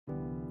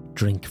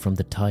drink from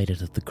the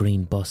toilet of the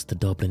green bus to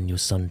Dublin, you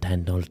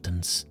suntanned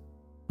Ultons.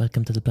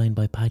 Welcome to the Blind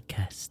Boy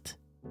Podcast.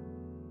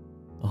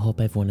 I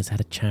hope everyone has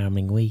had a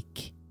charming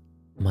week.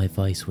 My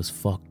voice was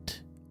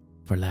fucked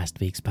for last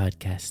week's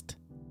podcast.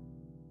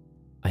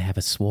 I have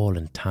a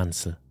swollen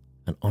tonsil,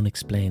 an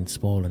unexplained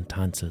swollen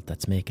tonsil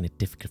that's making it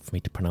difficult for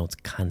me to pronounce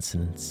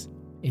consonants.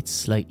 It's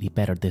slightly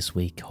better this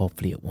week,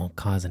 hopefully it won't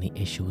cause any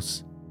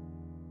issues.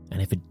 And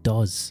if it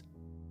does,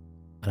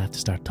 I'll have to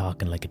start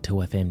talking like a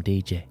 2FM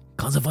DJ.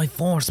 Cause if I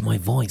force my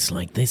voice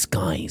like this,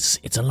 guys,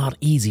 it's a lot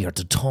easier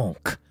to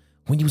talk.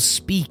 When you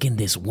speak in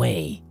this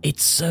way,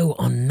 it's so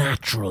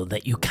unnatural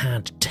that you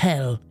can't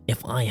tell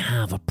if I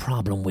have a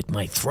problem with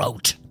my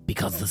throat.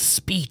 Because the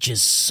speech is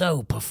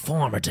so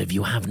performative,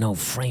 you have no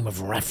frame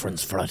of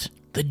reference for it.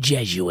 The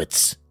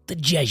Jesuits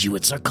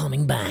are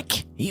coming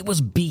back. He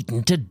was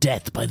beaten to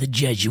death by the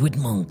Jesuit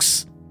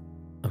monks.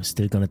 I'm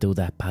still going to do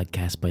that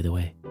podcast, by the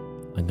way.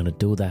 I'm going to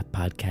do that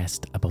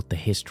podcast about the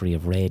history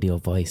of radio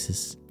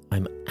voices.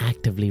 I'm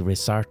actively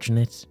researching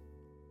it,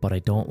 but I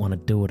don't want to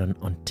do it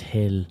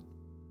until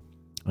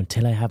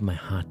I have my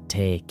hot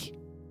take.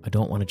 I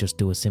don't want to just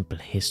do a simple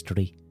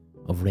history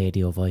of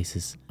radio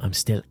voices. I'm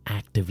still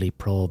actively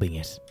probing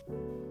it.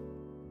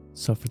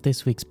 So for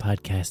this week's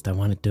podcast, I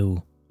want to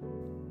do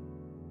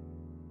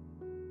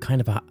kind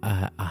of a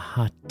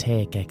hot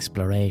take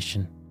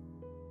exploration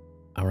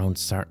around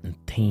certain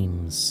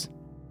themes.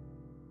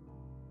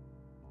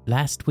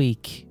 Last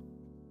week,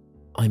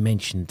 I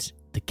mentioned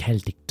the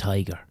Celtic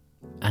Tiger,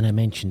 and I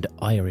mentioned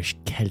Irish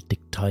Celtic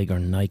Tiger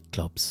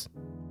nightclubs.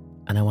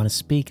 And I want to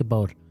speak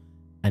about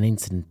an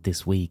incident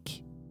this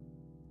week,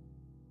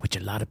 which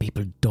a lot of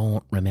people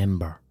don't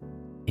remember.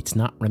 It's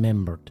not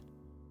remembered,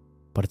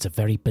 but it's a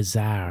very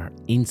bizarre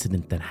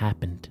incident that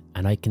happened,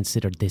 and I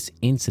consider this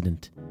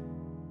incident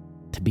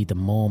to be the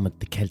moment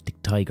the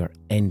Celtic Tiger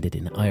ended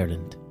in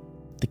Ireland.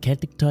 The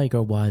Celtic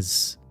Tiger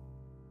was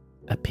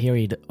a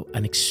period,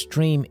 an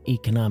extreme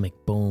economic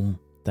boom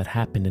that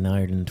happened in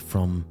Ireland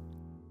from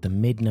the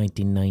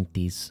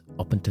mid-1990s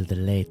up until the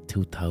late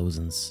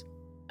 2000s.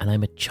 And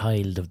I'm a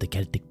child of the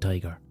Celtic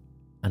Tiger,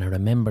 and I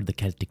remember the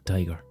Celtic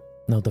Tiger.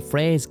 Now, the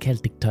phrase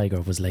Celtic Tiger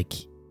was like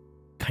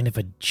kind of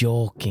a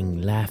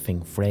joking,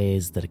 laughing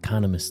phrase that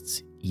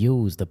economists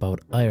used about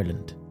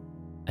Ireland.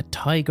 A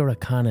tiger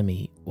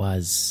economy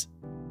was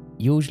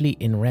usually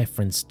in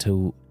reference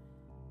to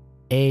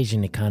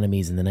Asian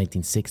economies in the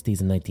 1960s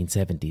and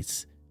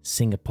 1970s.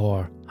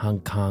 Singapore,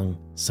 Hong Kong,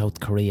 South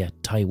Korea,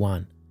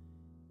 Taiwan.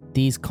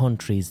 These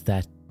countries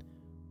that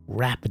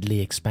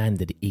rapidly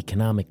expanded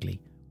economically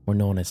were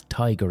known as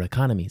tiger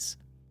economies.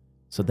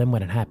 So then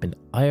when it happened,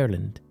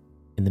 Ireland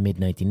in the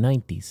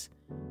mid-1990s,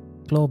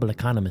 global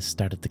economists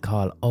started to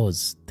call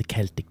us the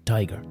Celtic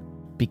Tiger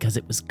because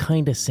it was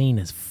kind of seen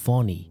as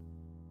funny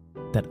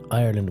that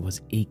Ireland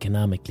was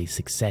economically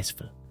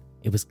successful.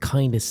 It was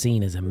kind of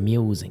seen as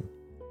amusing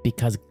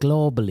because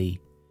globally,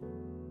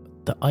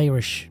 the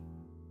Irish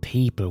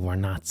people were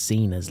not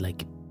seen as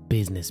like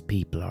business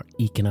people or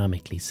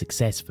economically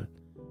successful.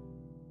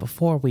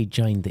 Before we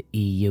joined the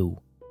EU,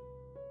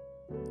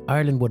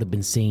 Ireland would have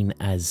been seen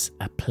as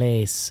a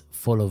place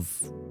full of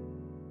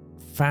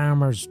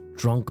farmers,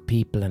 drunk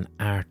people and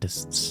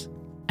artists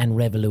and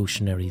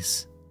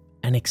revolutionaries.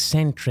 An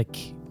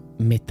eccentric,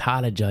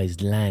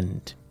 mythologized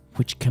land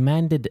which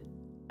commanded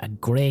a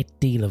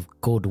great deal of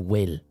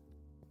goodwill,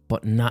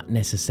 but not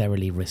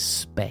necessarily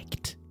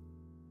respect.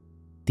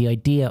 The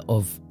idea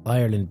of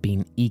Ireland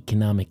being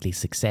economically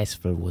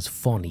successful was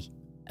funny,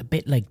 a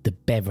bit like the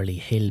Beverly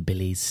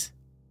Hillbillies.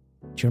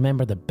 Do you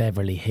remember the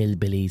Beverly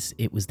Hillbillies?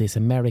 It was this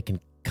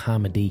American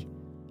comedy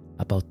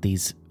about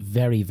these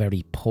very,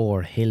 very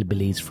poor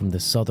hillbillies from the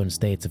southern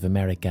states of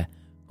America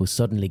who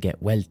suddenly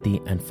get wealthy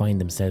and find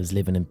themselves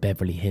living in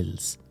Beverly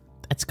Hills.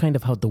 That's kind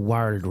of how the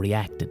world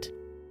reacted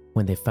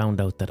when they found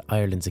out that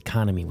Ireland's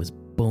economy was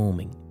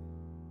booming.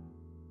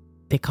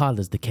 They called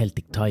us the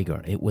Celtic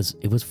Tiger. It was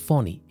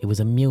funny, it was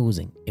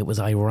amusing, it was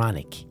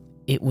ironic.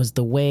 It was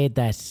the way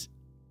that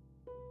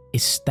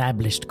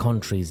established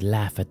countries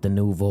laugh at the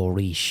nouveau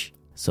riche.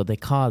 So they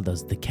called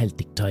us the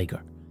Celtic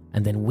Tiger.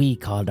 And then we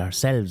called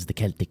ourselves the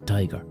Celtic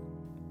Tiger.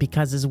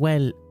 Because as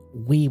well,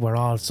 we were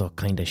also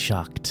kind of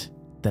shocked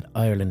that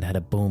Ireland had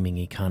a booming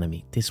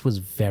economy. This was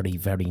very,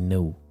 very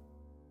new.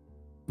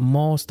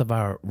 Most of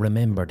our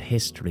remembered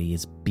history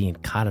is being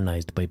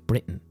colonised by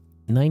Britain.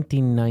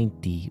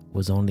 1990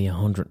 was only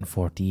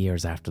 140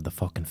 years after the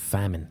fucking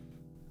famine.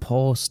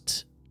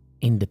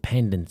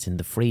 Post-independence in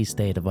the Free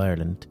State of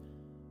Ireland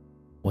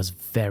was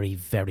very,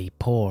 very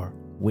poor,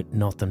 with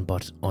nothing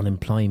but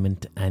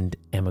unemployment and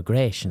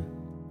emigration.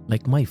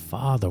 Like, my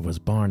father was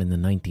born in the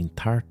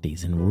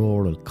 1930s in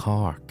rural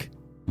Cork.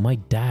 My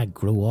dad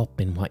grew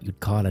up in what you'd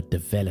call a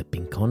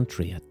developing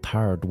country, a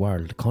third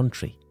world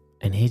country.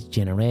 And his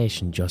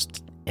generation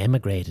just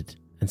emigrated.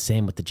 And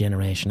same with the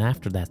generation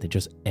after that, they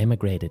just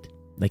emigrated.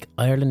 Like,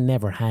 Ireland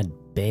never had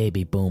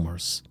baby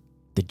boomers,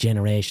 the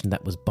generation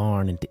that was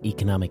born into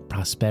economic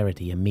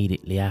prosperity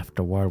immediately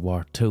after World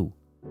War II.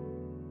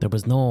 There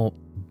was no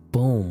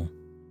boom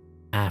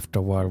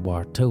after World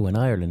War II in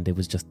Ireland, it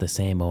was just the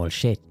same old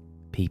shit.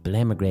 People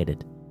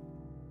emigrated.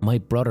 My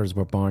brothers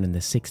were born in the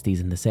 60s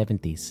and the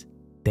 70s.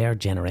 Their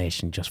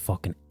generation just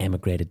fucking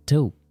emigrated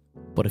too.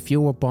 But if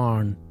you were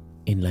born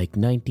in like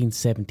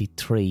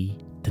 1973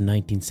 to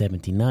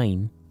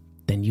 1979,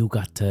 then you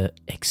got to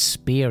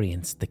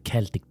experience the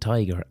Celtic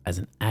Tiger as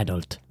an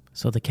adult.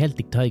 So the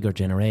Celtic Tiger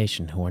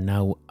generation, who are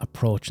now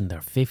approaching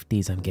their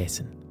 50s, I'm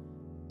guessing,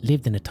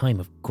 lived in a time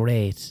of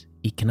great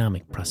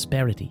economic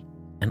prosperity.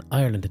 And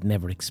Ireland had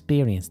never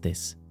experienced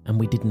this, and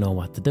we didn't know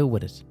what to do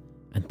with it.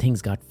 And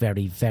things got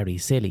very, very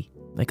silly.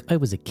 Like, I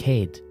was a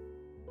kid,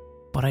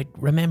 but I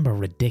remember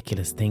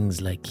ridiculous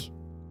things like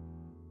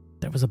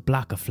there was a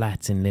block of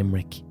flats in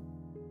Limerick,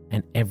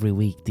 and every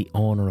week the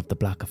owner of the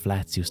block of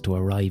flats used to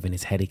arrive in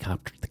his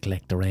helicopter to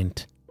collect the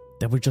rent.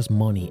 There was just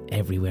money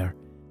everywhere.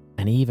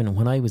 And even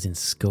when I was in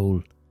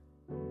school,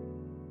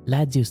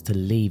 lads used to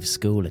leave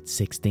school at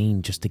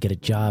 16 just to get a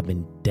job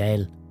in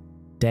Dell.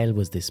 Dell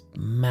was this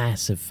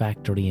massive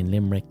factory in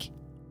Limerick.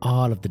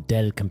 All of the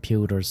Dell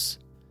computers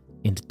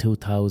in the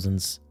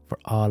 2000s for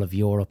all of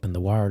Europe and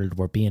the world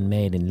were being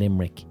made in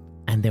Limerick.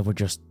 And they were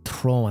just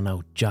throwing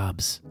out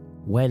jobs,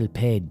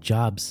 well-paid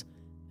jobs.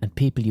 And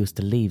people used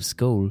to leave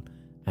school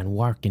and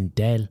work in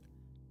Dell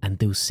and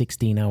do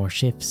 16-hour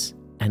shifts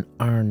and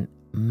earn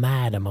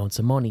mad amounts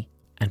of money.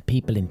 And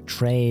people in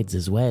trades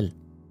as well.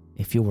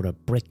 If you were a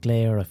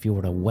bricklayer, if you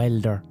were a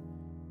welder,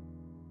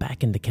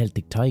 back in the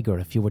Celtic Tiger,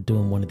 if you were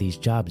doing one of these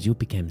jobs, you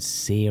became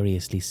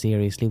seriously,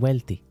 seriously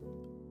wealthy.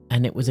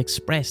 And it was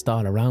expressed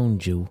all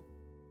around you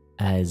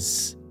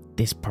as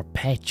this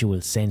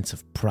perpetual sense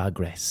of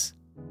progress.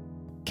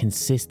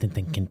 Consistent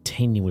and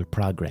continual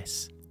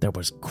progress. There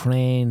was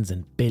cranes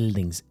and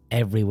buildings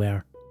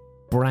everywhere.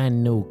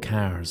 Brand new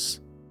cars.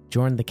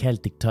 During the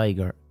Celtic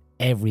Tiger,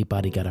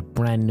 everybody got a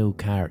brand new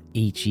car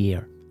each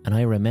year. And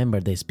I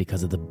remember this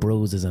because of the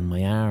bruises on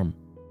my arm.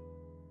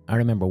 I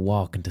remember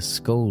walking to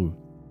school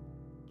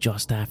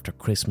just after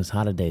Christmas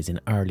holidays in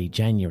early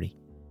January.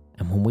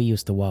 And when we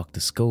used to walk to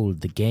school,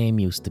 the game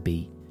used to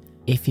be,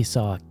 if you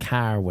saw a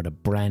car with a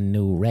brand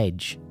new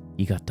reg,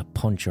 you got to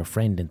punch your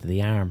friend into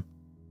the arm.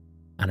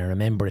 And I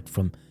remember it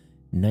from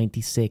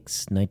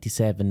 96,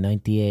 97,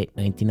 98,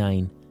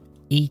 99.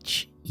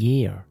 Each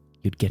year,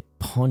 you'd get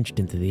punched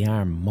into the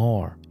arm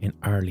more in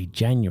early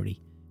January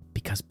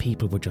because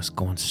people were just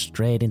going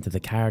straight into the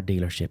car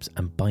dealerships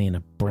and buying a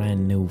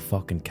brand new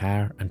fucking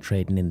car and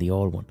trading in the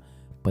old one.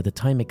 By the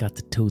time it got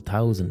to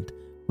 2000,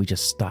 we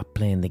just stopped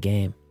playing the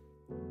game.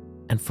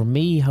 And for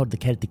me, how the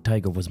Celtic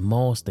Tiger was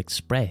most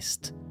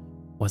expressed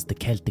was the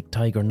Celtic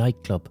Tiger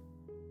nightclub.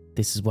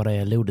 This is what I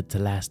alluded to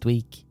last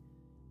week.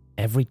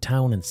 Every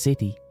town and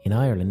city in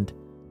Ireland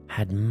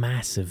had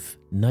massive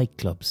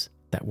nightclubs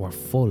that were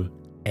full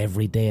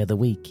every day of the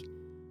week.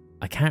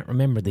 I can't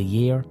remember the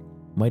year,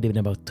 might have been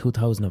about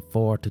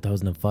 2004,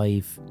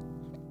 2005.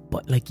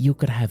 But like, you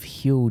could have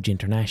huge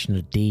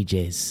international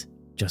DJs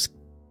just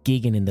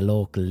gigging in the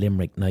local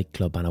Limerick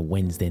nightclub on a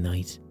Wednesday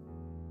night.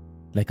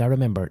 Like, I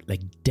remember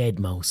like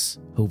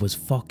Deadmau5, who was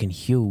fucking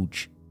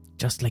huge,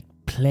 just like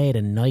played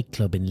a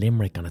nightclub in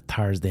Limerick on a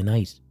Thursday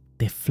night.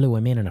 They flew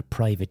him in a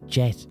private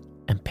jet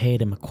and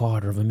paid him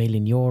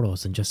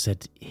 €250,000 and just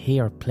said,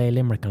 here, play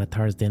Limerick on a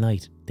Thursday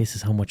night. This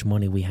is how much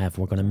money we have.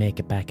 We're going to make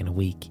it back in a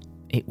week.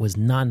 It was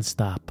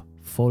non-stop,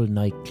 full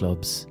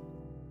nightclubs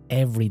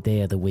every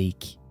day of the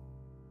week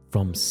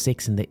from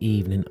 6 in the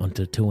evening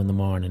until 2 in the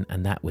morning,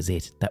 and that was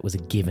it. That was a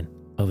given.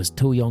 I was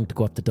too young to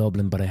go up to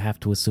Dublin, but I have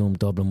to assume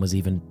Dublin was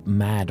even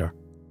madder.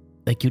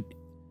 Like,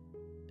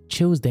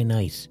 Tuesday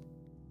night,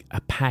 a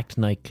packed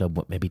nightclub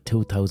with maybe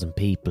 2,000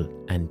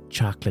 people and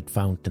chocolate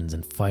fountains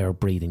and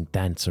fire-breathing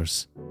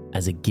dancers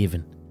as a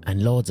given,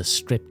 and loads of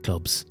strip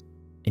clubs.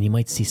 And you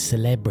might see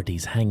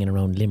celebrities hanging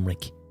around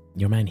Limerick.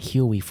 Your man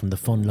Huey from the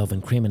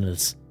Fun-Loving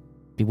Criminals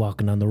be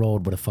walking on the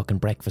road with a fucking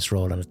breakfast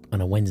roll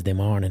on a Wednesday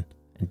morning.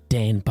 And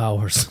Dane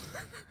Bowers.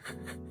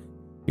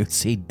 You'd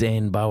see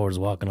Dane Bowers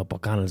walking up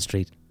O'Connell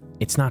Street.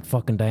 It's not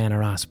fucking Diana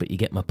Ross, but you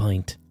get my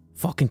point.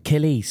 Fucking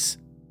Khalees.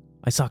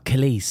 I saw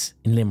Khalees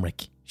in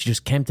Limerick. She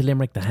just came to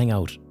Limerick to hang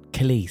out.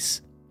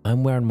 Khalees.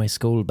 I'm wearing my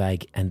school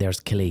bag and there's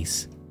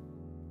Khalees.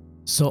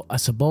 So I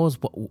suppose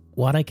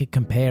what I could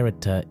compare it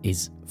to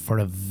is, for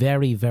a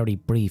very, very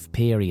brief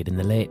period in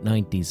the late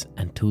 90s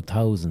and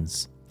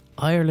 2000s,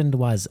 Ireland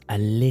was a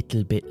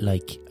little bit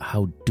like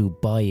how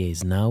Dubai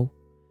is now.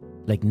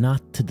 Like,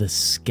 not to the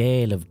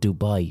scale of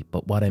Dubai,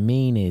 but what I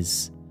mean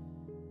is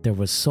there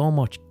was so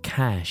much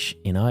cash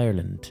in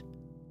Ireland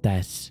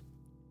that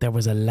there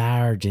was a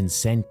large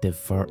incentive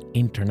for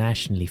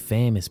internationally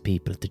famous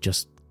people to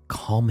just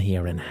come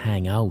here and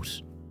hang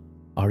out,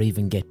 or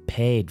even get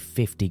paid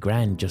 50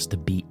 grand just to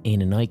be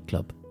in a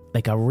nightclub.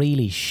 Like a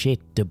really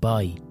shit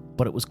Dubai,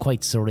 but it was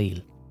quite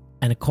surreal.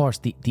 And of course,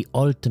 the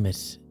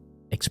ultimate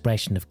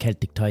expression of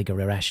Celtic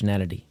Tiger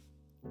irrationality.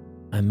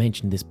 I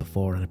mentioned this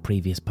before on a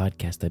previous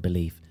podcast, I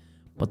believe,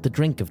 but the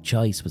drink of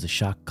choice was a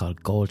shot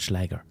called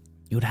Goldschlager.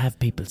 You'd have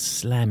people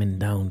slamming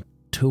down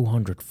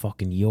 200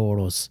 fucking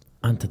euros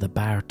onto the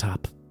bar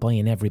top,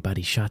 buying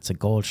everybody shots of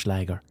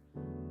Goldschlager.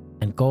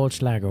 And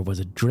Goldschlager was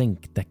a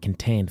drink that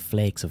contained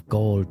flakes of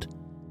gold.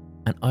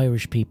 And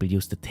Irish people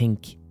used to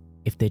think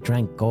if they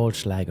drank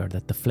Goldschlager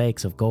that the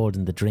flakes of gold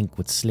in the drink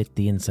would slit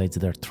the insides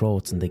of their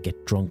throats and they'd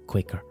get drunk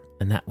quicker.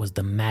 And that was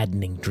the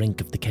maddening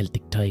drink of the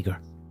Celtic Tiger.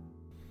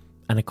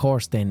 And of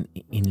course then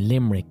in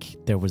Limerick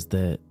there was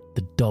the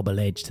double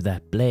edge to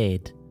that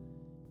blade,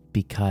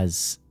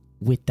 because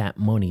with that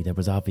money there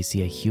was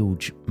obviously a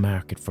huge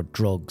market for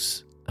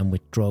drugs, and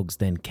with drugs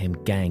then came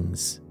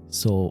gangs.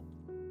 So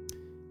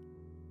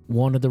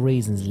one of the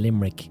reasons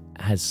Limerick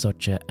has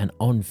such an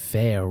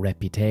unfair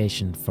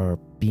reputation for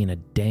being a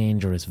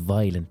dangerous,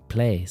 violent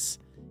place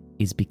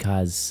is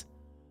because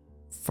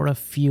for a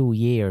few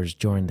years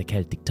during the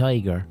Celtic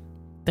Tiger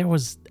there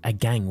was a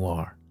gang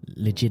war,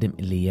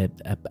 legitimately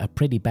a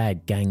pretty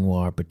bad gang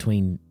war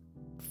between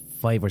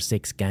 5 or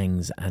 6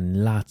 gangs,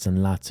 and lots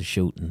of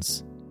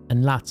shootings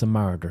and lots of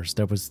murders.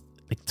 There was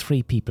like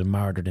 3 people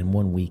murdered in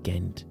one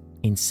weekend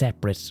in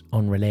separate,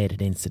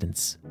 unrelated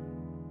incidents,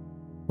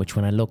 which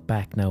when I look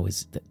back now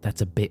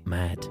that's a bit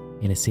mad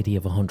in a city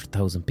of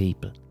 100,000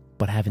 people.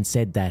 But having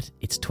said that,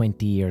 it's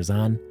 20 years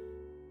on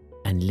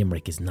and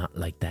Limerick is not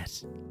like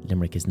that.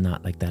 Limerick is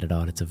not like that at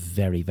all. It's a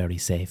very, very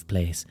safe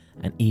place.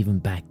 And even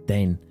back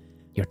then,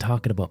 you're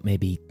talking about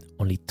maybe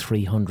only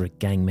 300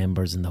 gang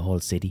members in the whole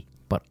city,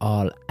 but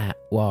all at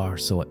war,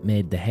 so it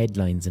made the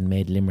headlines and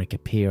made Limerick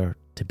appear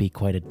to be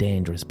quite a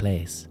dangerous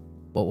place.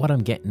 But what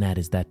I'm getting at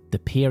is that the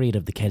period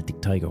of the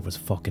Celtic Tiger was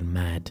fucking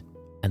mad,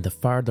 and the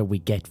further we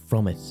get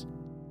from it,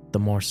 the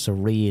more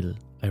surreal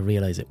I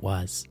realise it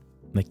was.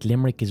 Like,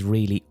 Limerick is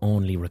really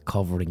only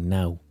recovering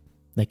now.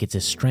 Like, it's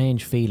a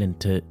strange feeling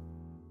to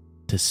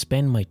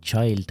spend my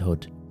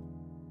childhood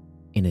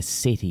in a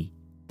city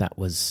that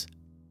was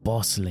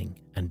bustling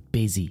and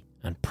busy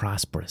and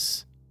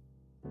prosperous,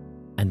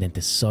 and then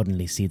to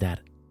suddenly see that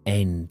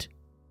end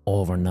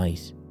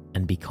overnight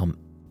and become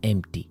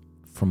empty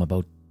from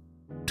about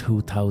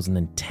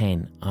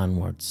 2010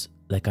 onwards.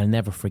 Like, I'll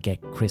never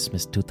forget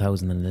Christmas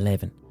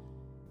 2011,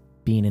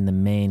 being in the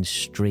main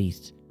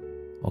street,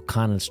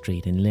 O'Connell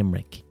Street in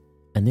Limerick,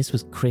 and this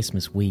was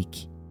Christmas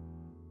week,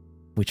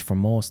 which for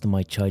most of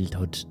my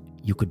childhood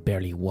you could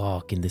barely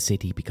walk in the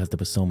city because there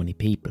were so many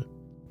people.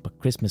 But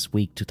Christmas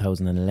week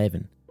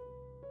 2011,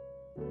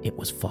 it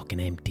was fucking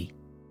empty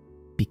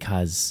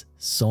because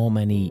so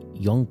many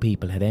young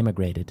people had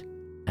emigrated,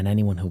 and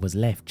anyone who was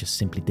left just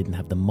simply didn't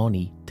have the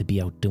money to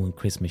be out doing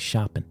Christmas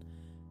shopping.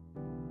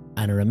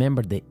 And I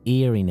remember the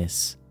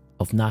eeriness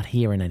of not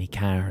hearing any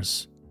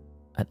cars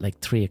at like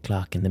 3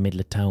 o'clock in the middle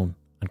of town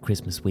on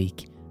Christmas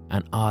week,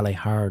 and all I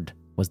heard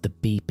was the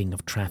beeping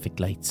of traffic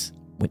lights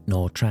with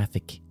no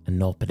traffic and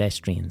no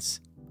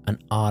pedestrians,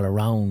 and all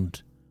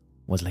around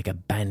was like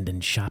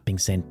abandoned shopping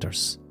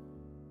centres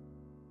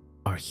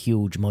or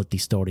huge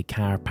multi-storey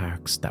car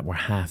parks that were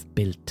half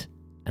built,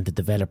 and the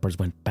developers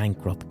went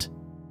bankrupt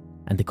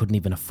and they couldn't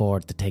even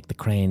afford to take the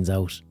cranes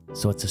out.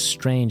 So it's a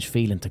strange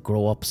feeling to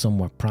grow up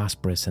somewhere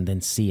prosperous and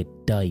then see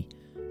it die.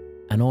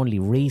 And only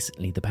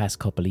recently, the past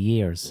couple of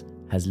years,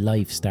 has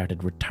life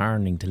started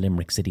returning to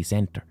Limerick city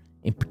centre,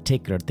 in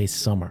particular this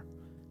summer.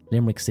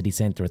 Limerick city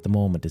centre at the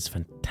moment is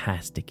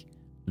fantastic.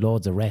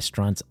 Loads of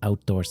restaurants,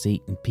 outdoor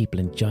seating,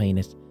 people enjoying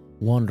it.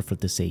 Wonderful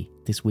to see.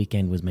 This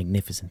weekend was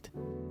magnificent.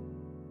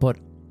 But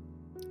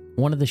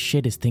one of the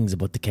shittest things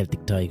about the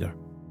Celtic Tiger,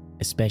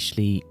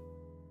 especially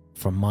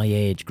for my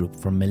age group,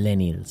 for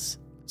millennials.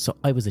 So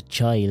I was a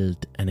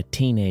child and a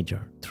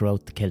teenager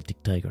throughout the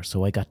Celtic Tiger,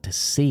 so I got to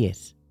see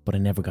it, but I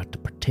never got to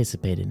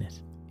participate in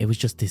it. It was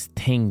just this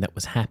thing that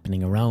was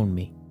happening around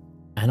me.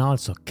 And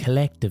also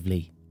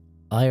collectively,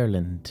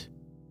 Ireland,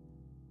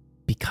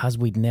 because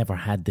we'd never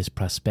had this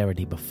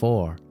prosperity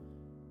before,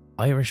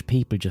 Irish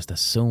people just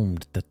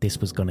assumed that this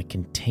was going to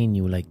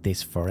continue like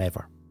this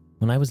forever.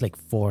 When I was like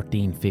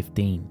 14,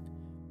 15,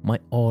 my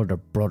older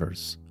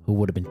brothers, who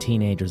would have been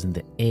teenagers in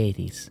the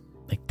 80s,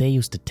 like, they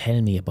used to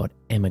tell me about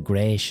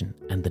emigration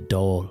and the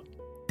dole.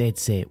 They'd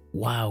say,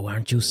 wow,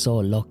 aren't you so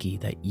lucky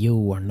that you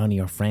or none of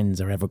your friends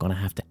are ever going to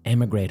have to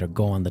emigrate or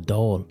go on the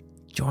dole?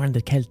 During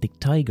the Celtic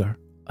Tiger,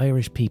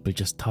 Irish people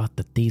just thought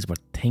that these were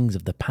things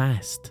of the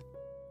past,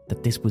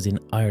 that this was in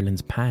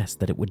Ireland's past,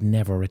 that it would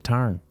never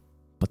return.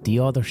 But the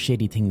other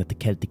shitty thing that the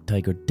Celtic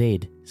Tiger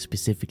did,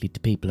 specifically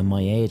to people in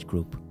my age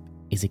group,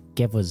 is it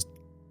gave us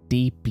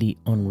deeply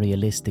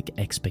unrealistic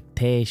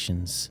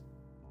expectations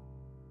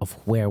of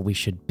where we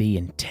should be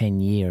in 10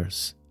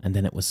 years, and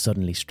then it was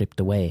suddenly stripped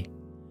away.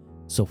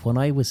 So when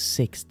I was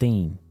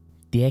 16,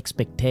 the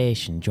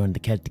expectation during the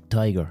Celtic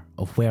Tiger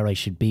of where I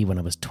should be when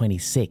I was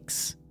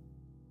 26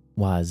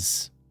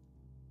 was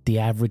the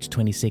average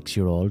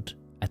 26-year-old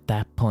at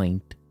that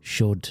point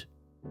should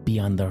be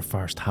on their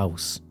first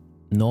house.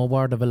 No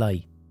word of a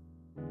lie.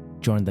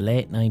 During the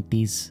late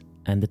 90s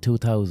and the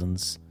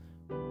 2000s,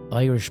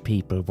 Irish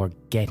people were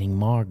getting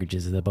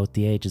mortgages at about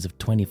the ages of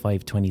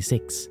 25,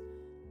 26.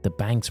 The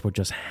banks were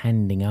just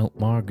handing out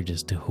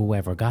mortgages to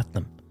whoever got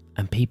them.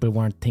 And people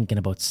weren't thinking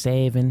about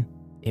saving.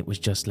 It was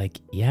just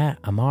like, yeah,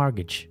 a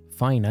mortgage.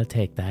 Fine, I'll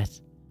take that.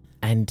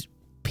 And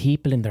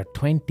people in their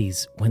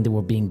 20s, when they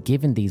were being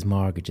given these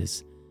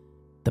mortgages,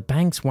 The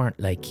banks weren't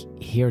like,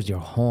 here's your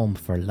home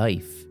for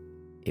life.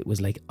 It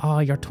was like, oh,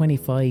 you're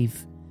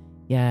 25.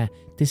 Yeah,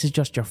 this is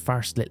just your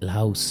first little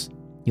house.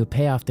 You'll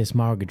pay off this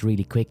mortgage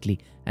really quickly.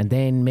 And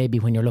then maybe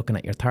when you're looking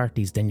at your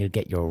 30s, then you'll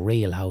get your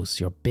real house,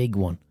 your big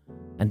one.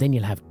 And then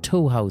you'll have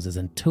 2 houses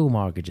and 2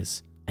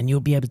 mortgages. And you'll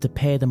be able to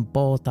pay them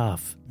both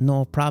off.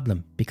 No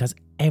problem. Because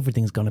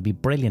everything's going to be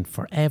brilliant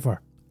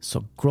forever.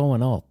 So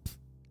growing up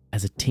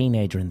as a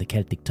teenager in the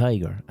Celtic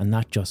Tiger, and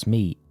not just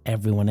me,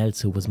 everyone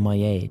else who was my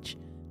age,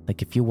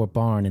 like if you were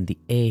born in the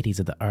 80s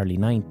or the early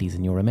 90s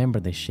and you remember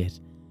this shit,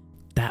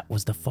 that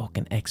was the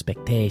fucking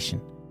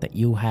expectation that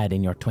you had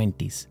in your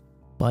 20s.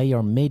 By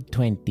your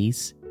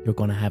mid-20s, you're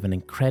going to have an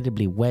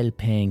incredibly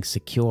well-paying,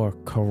 secure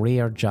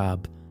career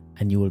job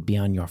and you will be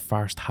on your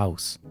first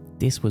house.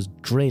 This was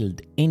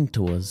drilled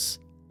into us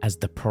as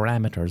the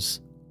parameters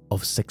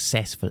of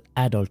successful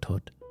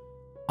adulthood.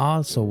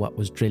 Also, what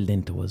was drilled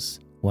into us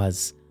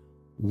was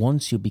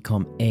once you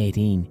become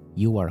 18,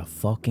 you are a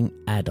fucking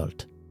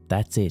adult.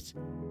 That's it.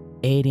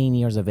 18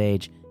 years of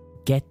age,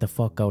 get the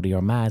fuck out of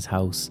your ma's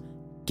house,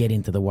 get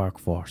into the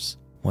workforce.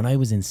 When I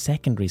was in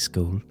secondary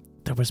school,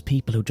 there was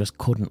people who just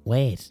couldn't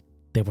wait.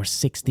 They were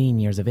 16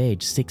 years of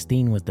age.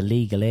 16 was the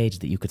legal age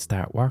that you could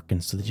start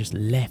working, so they just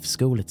left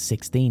school at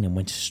 16 and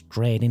went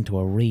straight into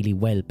a really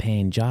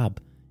well-paying job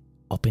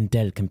up in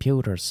Dell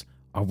Computers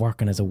or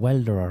working as a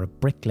welder or a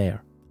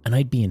bricklayer. And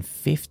I'd be in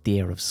 5th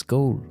year of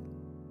school,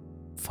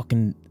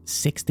 fucking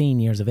 16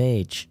 years of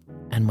age,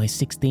 and my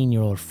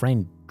 16-year-old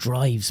friend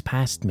drives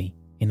past me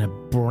in a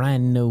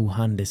brand new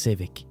Honda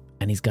Civic,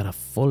 and he's got a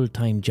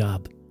full-time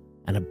job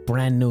and a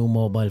brand new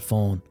mobile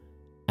phone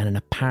and an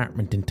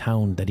apartment in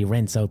town that he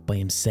rents out by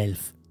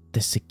himself.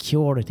 The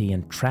security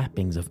and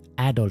trappings of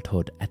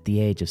adulthood at the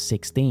age of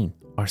 16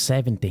 or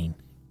 17.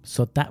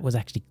 So that was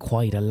actually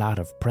quite a lot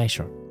of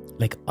pressure.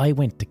 Like, I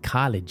went to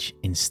college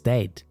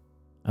instead.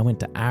 I went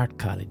to art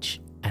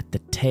college at the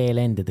tail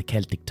end of the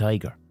Celtic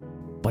Tiger.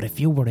 But if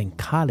you were in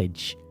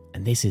college,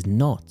 and this is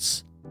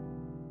nuts,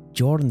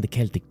 during the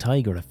Celtic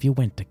Tiger, if you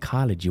went to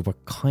college, you were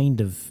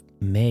kind of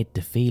made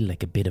to feel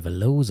like a bit of a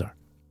loser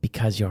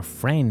because your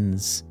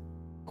friends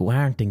who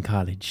aren't in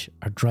college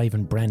are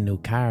driving brand new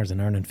cars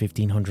and earning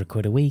 1,500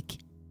 quid a week.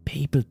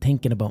 People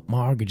thinking about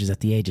mortgages at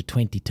the age of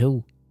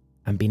 22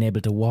 and being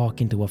able to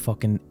walk into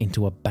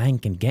a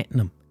bank and getting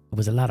them. It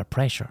was a lot of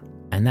pressure.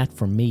 And that,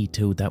 for me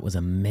too, that was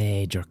a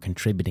major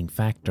contributing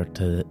factor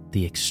to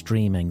the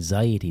extreme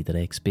anxiety that I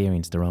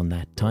experienced around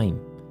that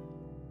time.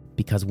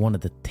 Because one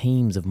of the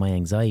themes of my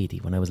anxiety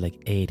when I was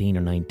like 18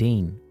 or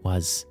 19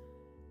 was,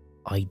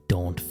 I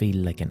don't feel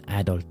like an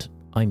adult.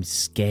 I'm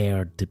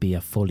scared to be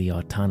a fully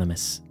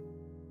autonomous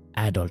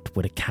adult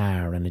with a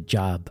car and a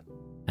job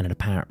and an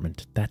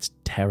apartment. That's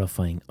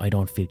terrifying. I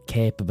don't feel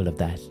capable of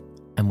that.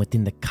 And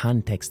within the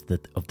context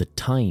of the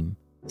time,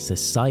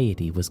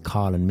 society was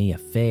calling me a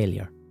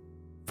failure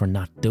for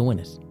not doing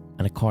it.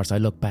 And of course, I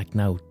look back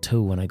now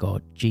too and I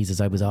go, Jesus,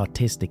 I was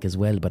autistic as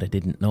well, but I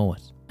didn't know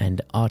it.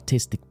 And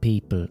autistic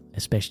people,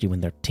 especially when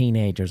they're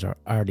teenagers or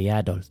early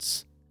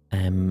adults,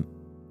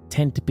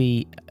 tend to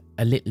be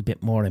a little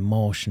bit more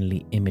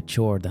emotionally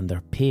immature than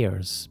their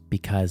peers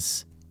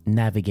because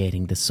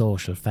navigating the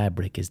social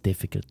fabric is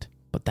difficult.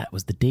 But that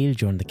was the deal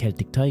during the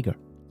Celtic Tiger.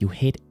 You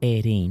hit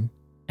 18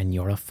 and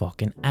you're a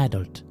fucking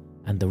adult.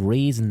 And the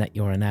reason that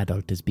you're an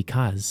adult is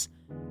because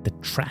the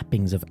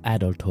trappings of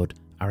adulthood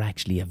are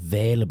actually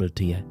available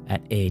to you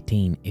at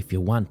 18 if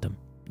you want them.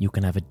 You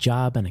can have a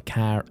job and a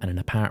car and an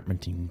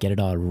apartment and you can get it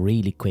all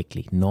really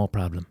quickly, no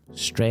problem,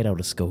 straight out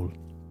of school.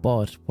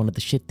 But one of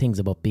the shit things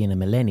about being a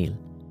millennial,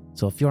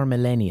 so if you're a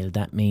millennial,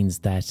 that means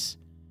that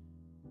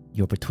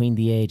you're between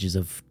the ages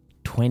of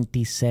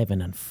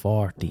 27 and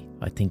 40,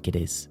 I think it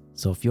is.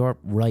 So if you're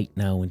right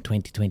now in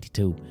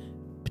 2022,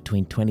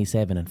 between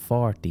 27 and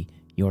 40,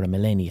 you're a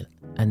millennial.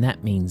 And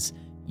that means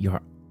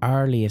your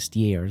earliest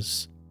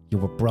years, you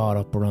were brought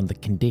up around the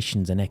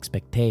conditions and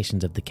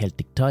expectations of the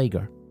Celtic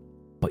Tiger,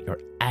 but your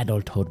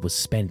adulthood was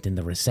spent in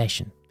the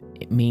recession.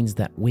 It means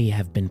that we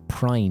have been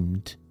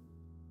primed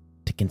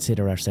to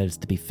consider ourselves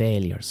to be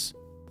failures.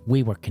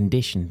 We were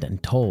conditioned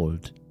and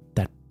told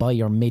that by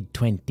your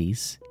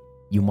mid-20s,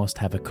 you must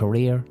have a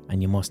career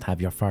and you must have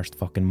your first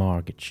fucking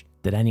mortgage.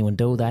 Did anyone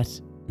do that?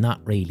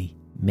 Not really.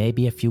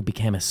 Maybe if you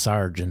became a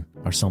surgeon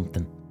or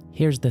something.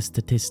 Here's the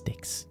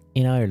statistics.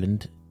 In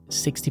Ireland,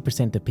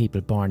 60% of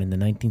people born in the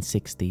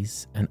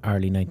 1960s and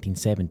early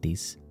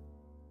 1970s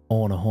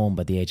own a home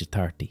by the age of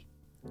 30.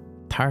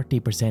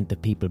 30%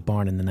 of people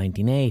born in the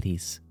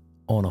 1980s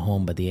own a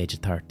home by the age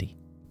of 30.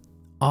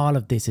 All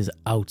of this is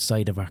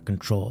outside of our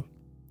control.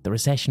 The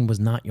recession was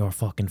not your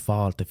fucking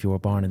fault if you were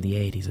born in the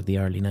 80s or the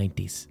early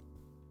 90s.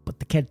 But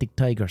the Celtic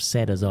Tiger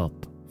set us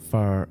up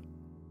for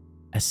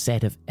a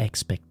set of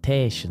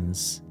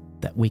expectations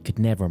that we could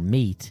never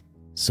meet,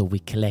 so we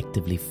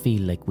collectively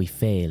feel like we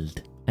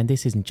failed. And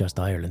this isn't just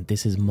Ireland,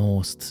 this is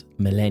most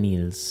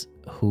millennials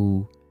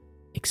who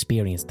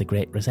experienced the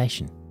Great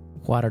Recession.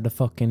 What are the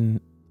fucking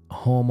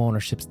home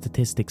ownership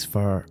statistics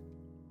for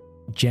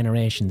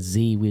Generation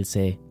Z, we'll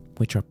say,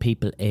 which are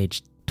people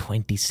aged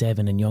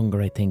 27 and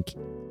younger, I think.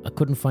 I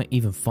couldn't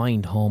even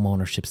find home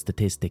ownership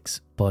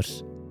statistics, but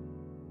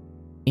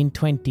in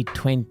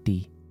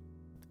 2020,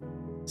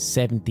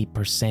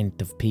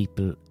 70% of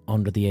people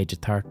under the age of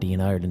 30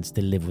 in Ireland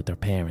still live with their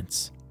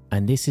parents.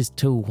 And this is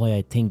too why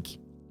I think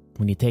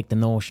when you take the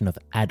notion of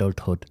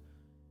adulthood,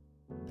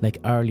 like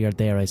earlier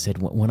there I said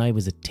when I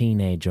was a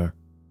teenager,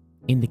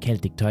 in the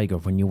Celtic Tiger,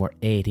 when you were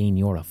 18,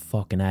 you're a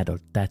fucking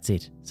adult. That's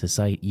it.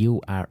 Society, you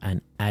are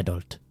an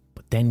adult.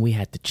 But then we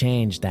had to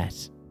change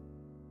that.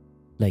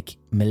 Like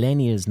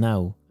millennials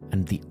now,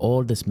 and the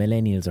oldest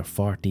millennials are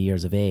 40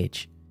 years of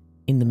age.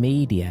 In the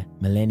media,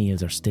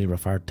 millennials are still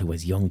referred to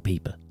as young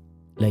people.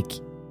 Like,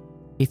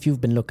 if you've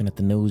been looking at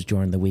the news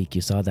during the week,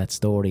 you saw that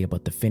story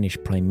about the Finnish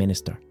Prime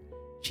Minister.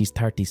 She's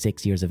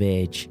 36 years of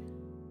age,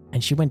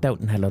 and she went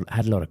out and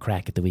had a lot of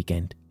crack at the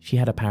weekend. She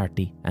had a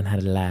party and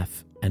had a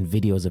laugh, and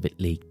videos of it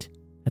leaked.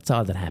 That's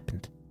all that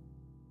happened.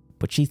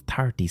 But she's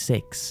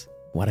 36.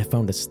 What I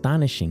found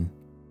astonishing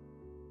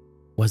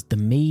was the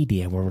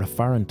media were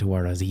referring to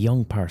her as a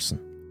young person.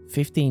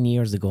 15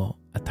 years ago,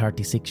 a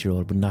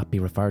 36-year-old would not be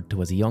referred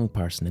to as a young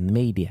person in the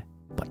media.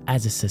 But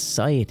as a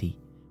society,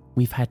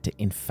 we've had to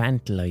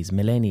infantilise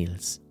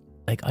millennials.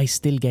 Like, I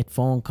still get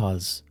phone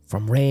calls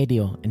from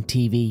radio and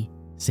TV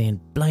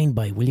saying, "Blind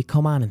Boy, will you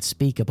come on and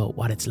speak about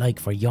what it's like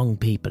for young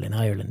people in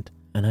Ireland?"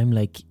 And I'm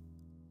like,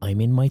 I'm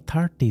in my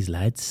 30s,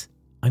 lads.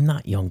 I'm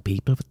not young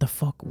people. What the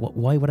fuck?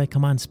 Why would I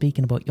come on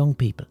speaking about young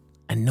people?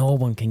 And no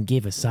one can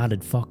give a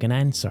solid fucking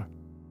answer.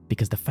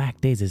 Because the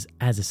fact is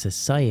as a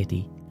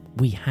society,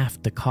 we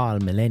have to call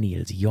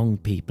millennials young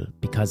people.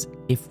 Because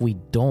if we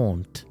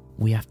don't,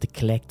 we have to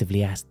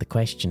collectively ask the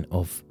question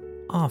of,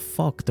 oh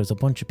fuck, there's a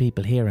bunch of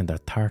people here in their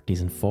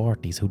 30s and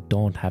 40s who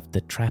don't have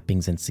the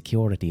trappings and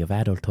security of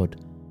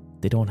adulthood.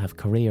 They don't have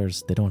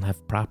careers. They don't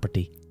have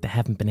property. They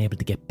haven't been able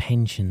to get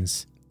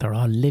pensions. They're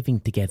all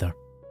living together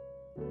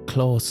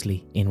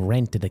closely in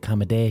rented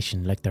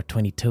accommodation like they're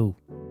 22.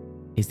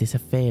 Is this a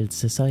failed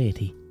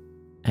society?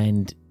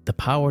 And the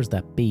powers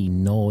that be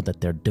know that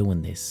they're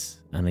doing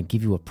this. And I'll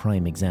give you a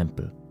prime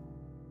example.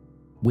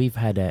 We've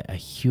had a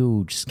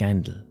huge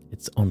scandal.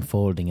 It's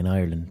unfolding in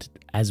Ireland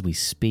as we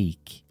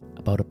speak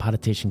about a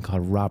politician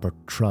called Robert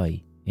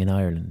Troy in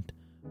Ireland,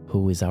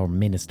 who is our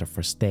Minister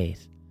for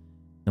State.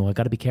 Now, I've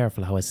got to be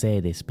careful how I say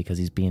this because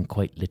he's being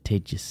quite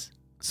litigious.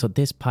 So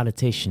this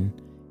politician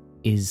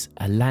is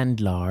a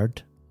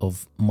landlord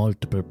of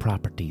multiple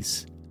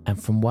properties.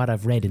 And from what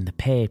I've read in the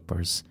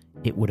papers,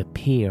 it would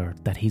appear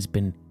that he's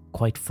been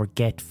quite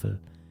forgetful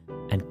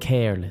and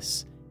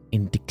careless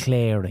in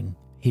declaring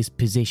his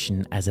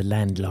position as a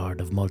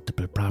landlord of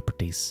multiple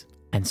properties.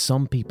 And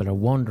some people are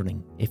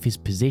wondering if his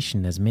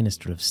position as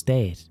Minister of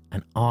State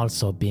and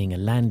also being a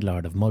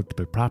landlord of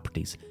multiple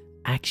properties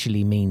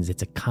actually means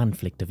it's a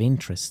conflict of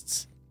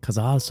interests. Because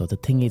also the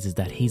thing is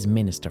that he's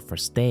Minister for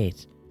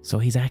State, so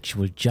his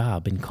actual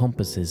job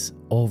encompasses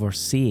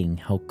overseeing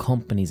how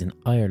companies in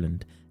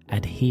Ireland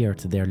adhere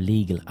to their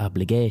legal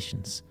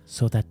obligations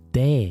so that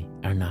they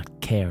are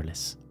not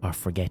careless or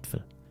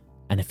forgetful.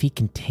 And if he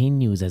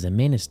continues as a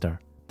minister,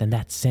 then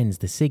that sends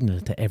the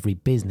signal to every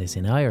business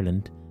in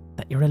Ireland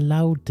that you're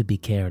allowed to be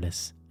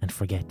careless and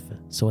forgetful.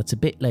 So it's a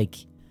bit like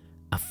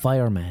a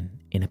fireman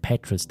in a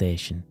petrol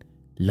station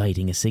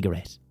lighting a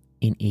cigarette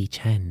in each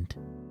hand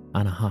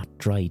on a hot,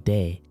 dry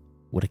day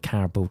with a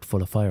car boot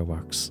full of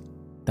fireworks.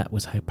 That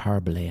was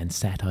hyperbole and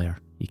satire.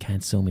 You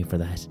can't sue me for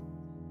that.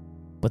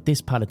 But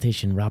this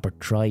politician, Robert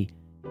Troy,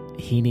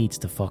 he needs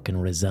to fucking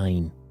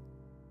resign.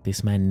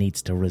 This man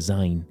needs to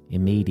resign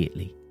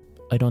immediately.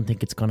 I don't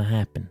think it's going to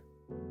happen.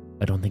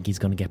 I don't think he's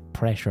going to get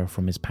pressure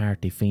from his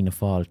party, Fianna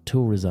Fáil,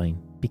 to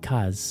resign,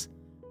 because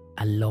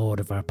a load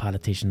of our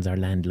politicians are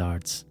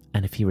landlords.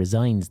 And if he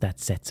resigns, that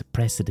sets a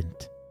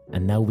precedent.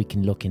 And now we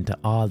can look into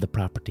all the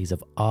properties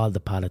of all the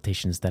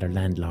politicians that are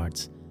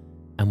landlords,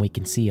 and we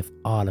can see if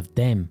all of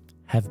them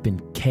have been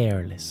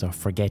careless or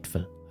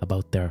forgetful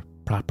about their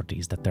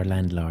properties that they're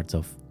landlords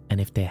of. And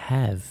if they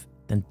have,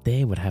 then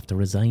they would have to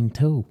resign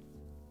too.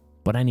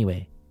 But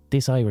anyway,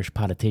 this Irish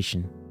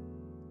politician,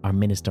 our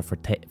Minister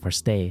for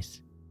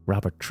State,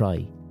 Robert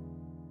Troy,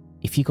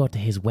 if you go to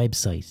his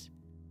website,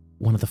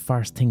 one of the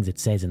first things it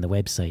says in the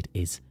website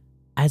is,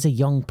 as a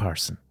young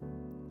person,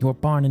 you were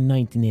born in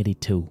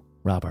 1982,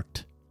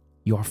 Robert.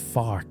 You're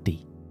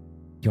 40.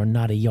 You're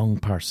not a young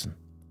person.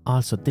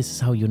 Also, this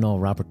is how you know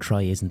Robert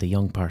Troy isn't a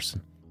young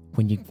person.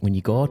 When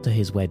you go to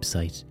his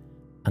website,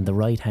 on the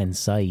right-hand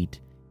side,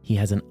 he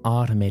has an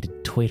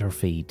automated Twitter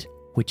feed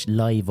which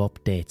live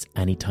updates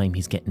anytime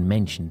he's getting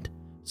mentioned.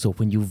 So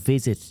when you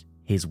visit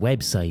his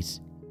website,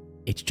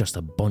 it's just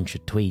a bunch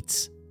of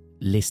tweets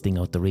listing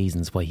out the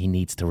reasons why he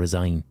needs to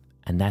resign.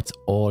 And that's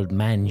old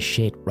man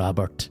shit,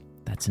 Robert.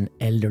 That's an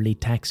elderly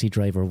taxi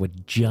driver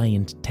with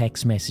giant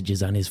text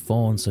messages on his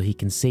phone so he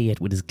can see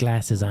it with his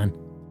glasses on.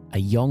 A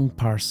young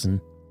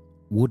person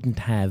wouldn't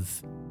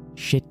have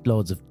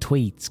shitloads of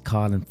tweets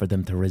calling for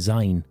them to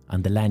resign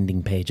on the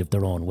landing page of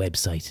their own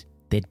website.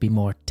 They'd be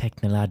more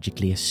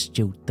technologically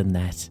astute than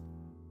that.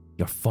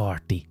 You're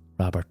 40,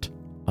 Robert.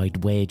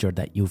 I'd wager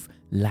that you've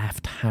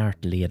laughed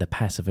heartily at a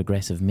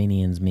passive-aggressive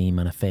Minions meme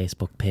on a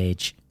Facebook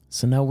page.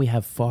 So now we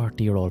have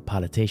 40-year-old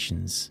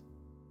politicians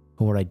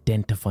who are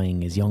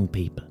identifying as young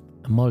people,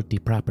 a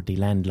multi-property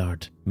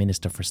landlord,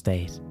 Minister for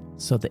State.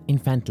 So the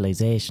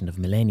infantilisation of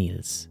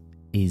millennials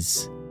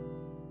is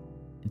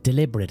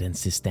deliberate and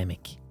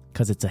systemic,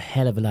 because it's a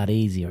hell of a lot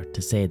easier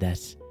to say that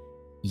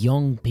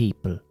young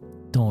people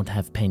don't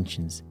have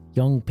pensions,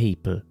 young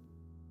people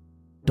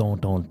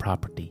don't own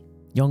property,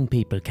 young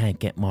people can't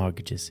get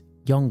mortgages,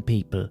 young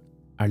people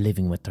are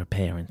living with their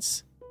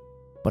parents.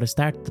 But I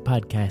started the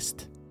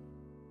podcast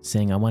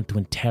saying I want to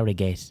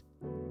interrogate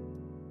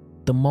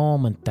the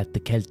moment that the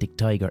Celtic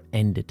Tiger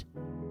ended.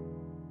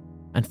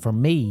 And for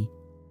me,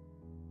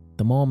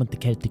 the moment the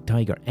Celtic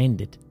Tiger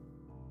ended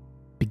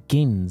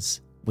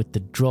begins with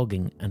the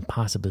drugging and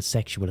possible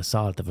sexual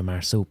assault of a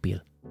marsupial.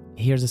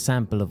 Here's a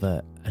sample of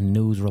a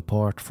news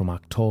report from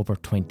October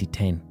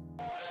 2010.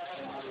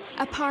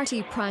 A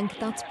party prank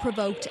that's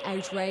provoked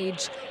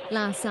outrage.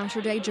 Last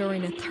Saturday,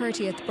 during a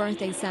 30th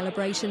birthday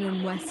celebration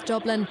in West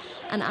Dublin,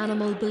 an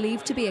animal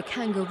believed to be a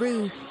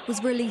kangaroo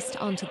was released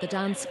onto the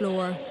dance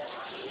floor.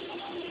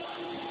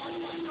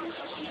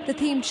 The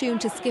theme tune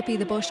to Skippy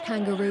the Bush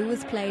Kangaroo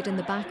was played in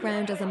the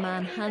background as a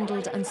man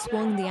handled and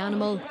swung the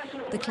animal.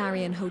 The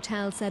Clarion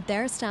Hotel said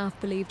their staff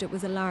believed it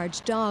was a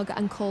large dog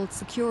and called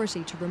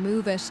security to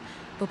remove it.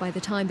 But by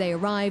the time they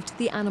arrived,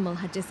 the animal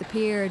had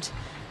disappeared.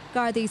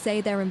 Gardaí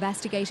say they're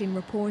investigating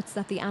reports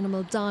that the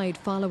animal died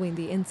following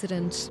the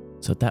incident.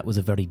 So that was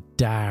a very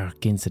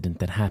dark incident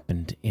that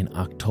happened in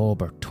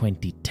October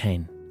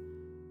 2010.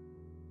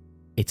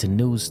 It's a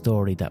news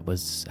story that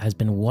has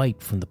been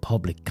wiped from the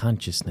public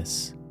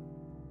consciousness.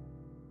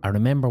 I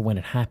remember when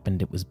it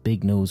happened, it was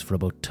big news for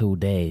about 2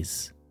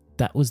 days.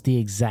 That was the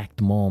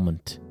exact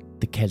moment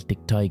the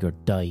Celtic Tiger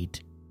died.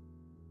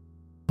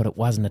 But it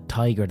wasn't a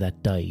tiger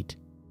that died.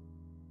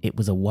 It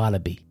was a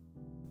wallaby.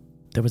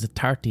 There was a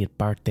 30th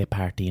birthday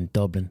party in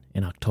Dublin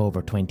in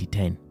October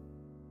 2010.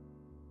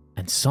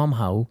 And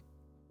somehow,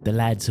 the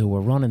lads who were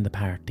running the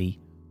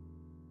party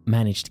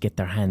managed to get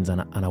their hands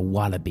on a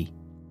wallaby.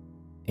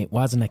 It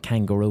wasn't a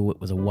kangaroo, it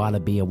was a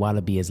wallaby. A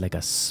wallaby is like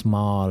a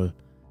small,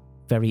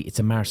 it's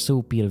a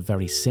marsupial,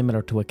 very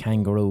similar to a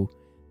kangaroo.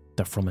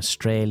 They're from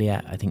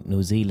Australia, I think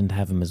New Zealand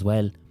have them as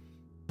well.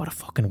 But a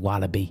fucking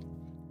wallaby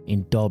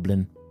in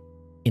Dublin,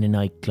 in a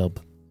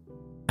nightclub.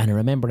 And I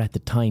remember at the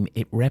time,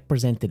 it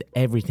represented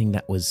everything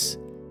that was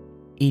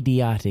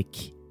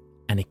idiotic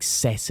and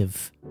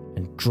excessive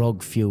and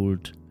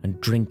drug-fueled and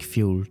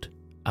drink-fueled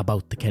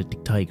about the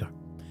Celtic Tiger.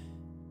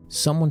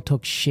 Someone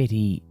took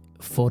shitty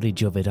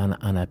footage of it on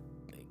a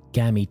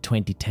gammy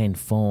 2010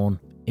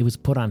 phone. It was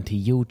put onto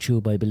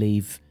YouTube, I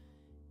believe.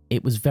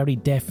 It was very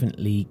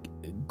definitely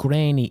a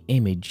grainy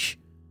image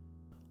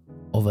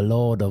of a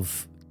load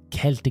of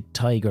Celtic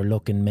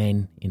Tiger-looking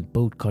men in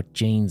bootcut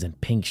jeans and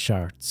pink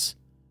shirts,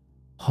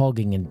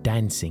 hugging and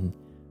dancing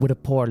with a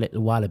poor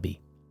little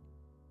wallaby.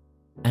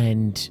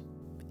 And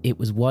it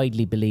was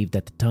widely believed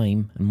at the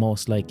time, and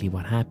most likely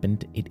what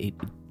happened,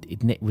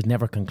 it was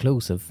never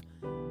conclusive.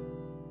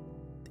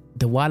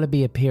 The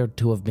wallaby appeared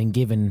to have been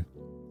given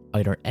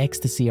either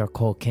ecstasy or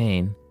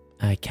cocaine.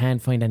 I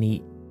can't find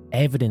any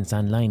evidence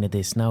online of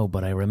this now,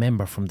 but I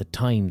remember from the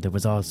time there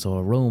was also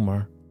a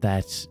rumour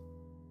that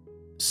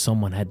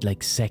someone had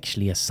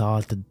sexually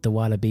assaulted the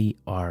wallaby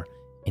or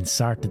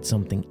inserted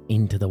something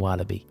into the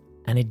wallaby.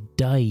 And it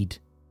died.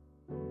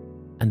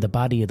 And the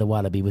body of the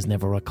wallaby was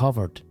never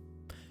recovered.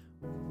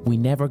 We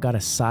never got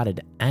a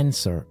solid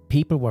answer.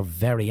 People were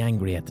very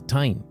angry at the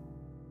time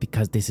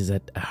because this is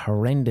a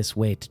horrendous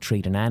way to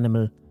treat an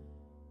animal.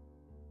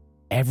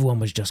 Everyone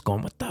was just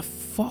going, what the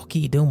fuck are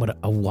you doing with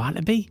a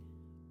wallaby?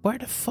 Where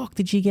the fuck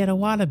did you get a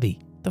wallaby?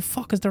 The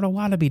fuck is there a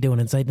wallaby doing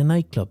inside the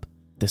nightclub?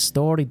 The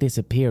story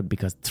disappeared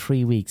because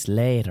 3 weeks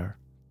later,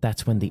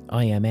 that's when the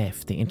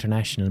IMF, the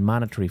International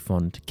Monetary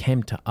Fund,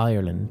 came to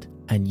Ireland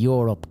and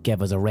Europe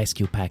gave us a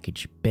rescue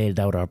package, bailed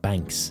out our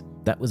banks.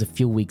 That was a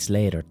few weeks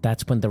later.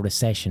 That's when the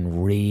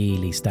recession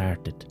really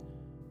started.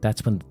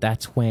 That's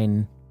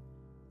when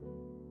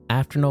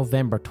after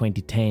November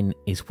 2010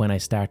 is when I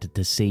started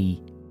to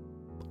see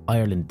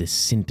Ireland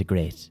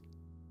disintegrate.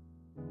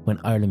 When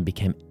Ireland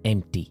became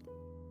empty.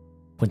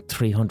 When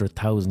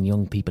 300,000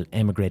 young people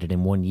emigrated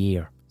in 1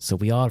 year. So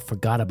we all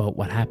forgot about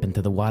what happened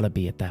to the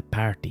wallaby at that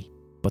party.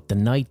 But the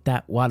night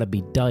that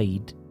wallaby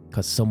died,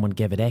 because someone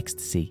gave it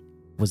ecstasy,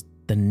 was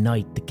the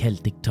night the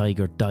Celtic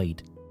Tiger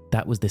died.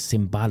 That was the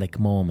symbolic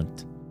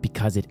moment,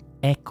 because it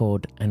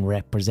echoed and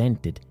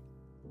represented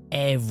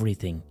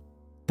everything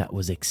that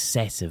was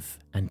excessive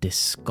and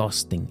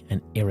disgusting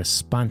and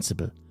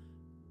irresponsible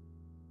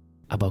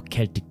about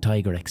Celtic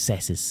Tiger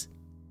excesses.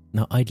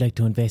 Now, I'd like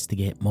to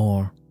investigate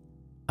more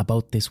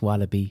about this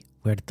wallaby,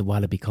 where did the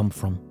wallaby come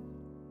from,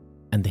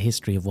 and the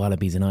history of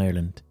wallabies in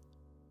Ireland.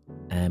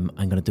 I'm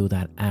going to do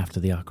that after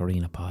the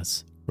ocarina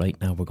pause. Right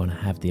now we're going to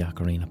have the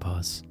ocarina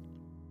pause.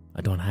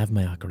 I don't have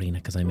my ocarina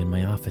because I'm in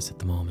my office at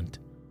the moment,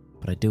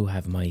 but I do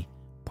have my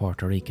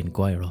Puerto Rican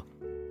guiro.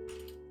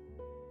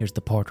 Here's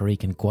the Puerto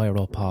Rican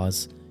guiro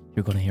pause.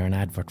 you're going to hear an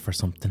advert for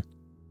something.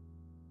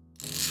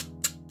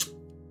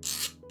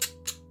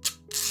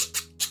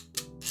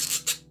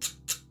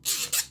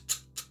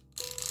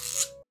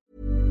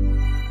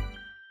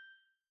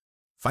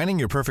 Finding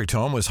your perfect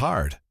home was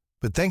hard,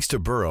 but thanks to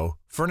Burrow,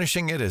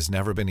 furnishing it has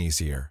never been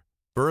easier.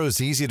 Burrow's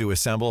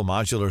easy-to-assemble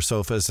modular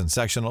sofas and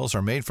sectionals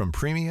are made from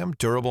premium,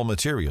 durable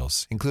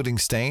materials, including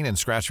stain and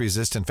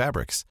scratch-resistant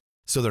fabrics.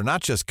 So they're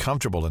not just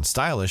comfortable and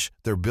stylish,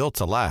 they're built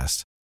to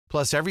last.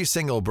 Plus, every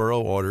single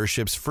Burrow order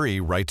ships free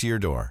right to your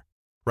door.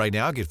 Right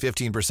now, get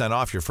 15%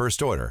 off your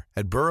first order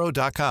at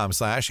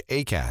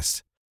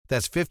burrow.com/ACAST.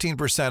 That's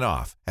 15%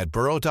 off at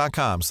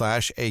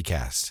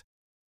burrow.com/ACAST.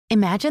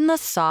 Imagine the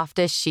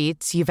softest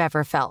sheets you've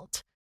ever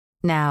felt.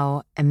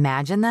 Now,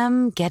 imagine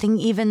them getting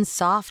even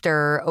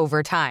softer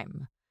over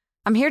time.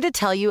 I'm here to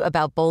tell you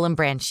about Boll &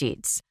 Branch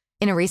sheets.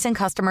 In a recent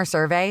customer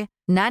survey,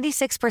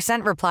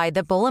 96% replied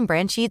that Boll &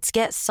 Branch sheets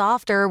get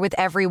softer with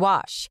every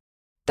wash.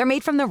 They're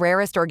made from the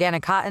rarest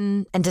organic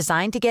cotton and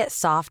designed to get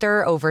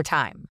softer over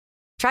time.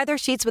 Try their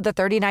sheets with a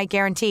 30-night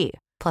guarantee,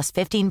 plus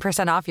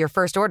 15% off your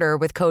first order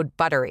with code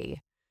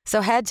BUTTERY.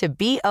 So head to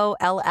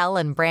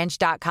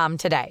BOLLandbranch.com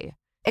today.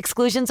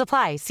 Exclusions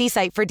apply. See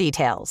site for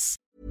details.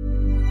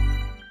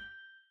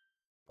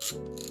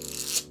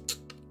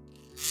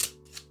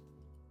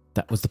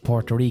 That was the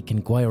Puerto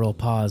Rican Guiro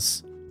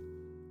pause.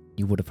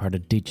 You would have heard a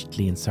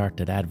digitally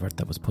inserted advert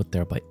that was put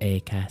there by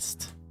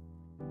Acast.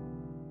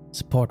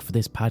 Support for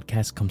this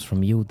podcast comes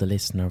from you, the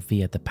listener,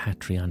 via the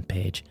Patreon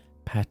page,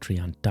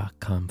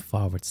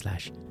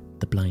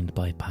 patreon.com/The Blind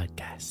Boy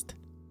Podcast.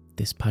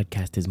 This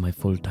podcast is my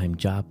full-time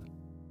job.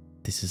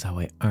 This is how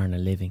I earn a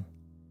living.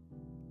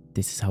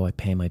 This is how I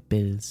pay my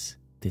bills.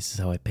 This is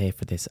how I pay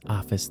for this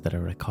office that I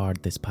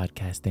record this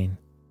podcast in.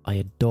 I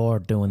adore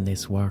doing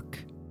this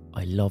work.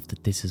 I love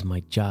that this is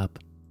my job.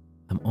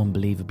 I'm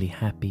unbelievably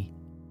happy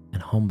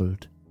and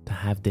humbled to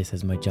have this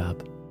as my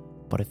job.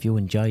 But if you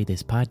enjoy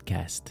this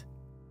podcast,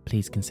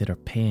 please consider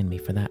paying me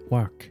for that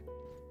work.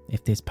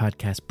 If this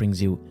podcast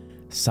brings you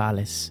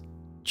solace,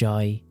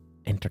 joy,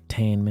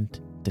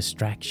 entertainment,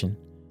 distraction,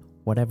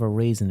 whatever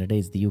reason it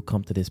is that you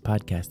come to this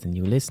podcast and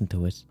you listen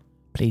to it,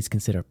 please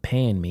consider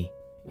paying me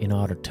in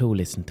order to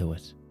listen to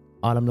it.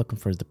 All I'm looking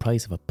for is the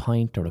price of a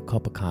pint or a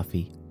cup of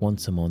coffee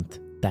once a month.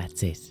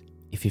 That's it.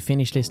 If you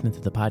finish listening to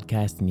the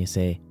podcast and you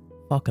say,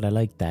 fuck it, I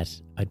like that,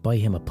 I'd buy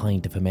him a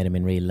pint if I met him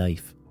in real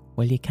life,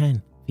 well, you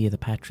can via the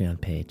Patreon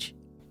page.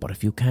 But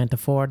if you can't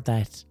afford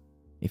that,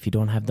 if you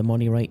don't have the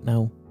money right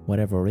now,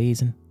 whatever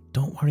reason,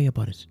 don't worry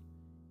about it.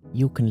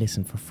 You can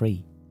listen for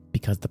free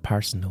because the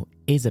person who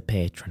is a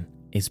patron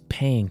is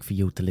paying for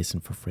you to listen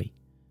for free.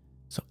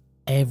 So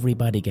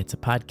everybody gets a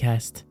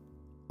podcast,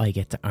 I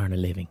get to earn a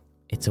living.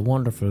 It's a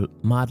wonderful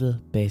model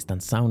based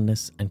on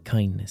soundness and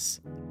kindness.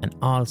 And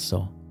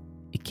also,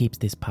 it keeps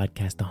this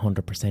podcast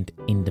 100%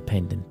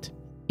 independent.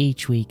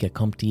 Each week I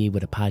come to you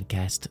with a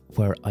podcast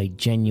where I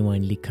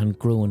genuinely,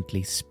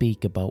 congruently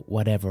speak about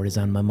whatever is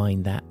on my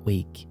mind that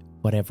week,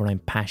 whatever I'm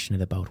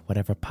passionate about,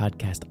 whatever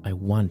podcast I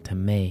want to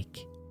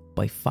make.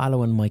 By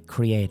following my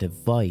creative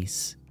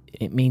voice,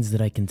 it means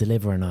that I can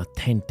deliver an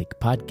authentic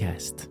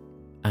podcast,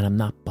 and I'm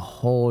not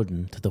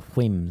beholden to the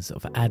whims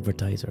of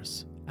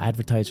advertisers.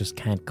 Advertisers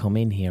can't come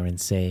in here and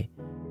say,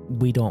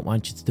 we don't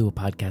want you to do a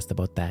podcast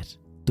about that.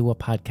 Do a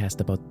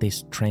podcast about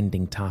this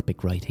trending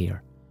topic right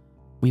here.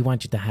 We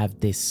want you to have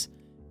this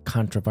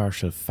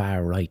controversial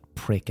far-right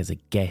prick as a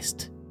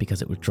guest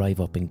because it will drive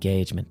up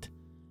engagement.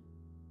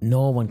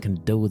 No one can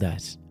do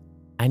that.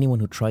 Anyone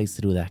who tries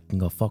to do that can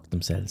go fuck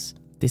themselves.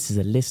 This is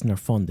a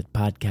listener-funded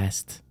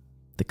podcast.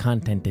 The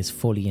content is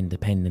fully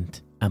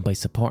independent, and by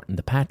supporting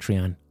the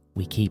Patreon,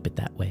 we keep it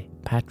that way.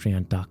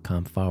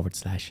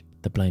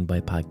 Patreon.com/The Blind Boy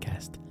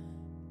Podcast.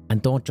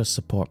 And don't just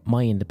support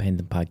my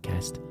independent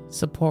podcast,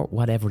 support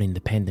whatever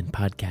independent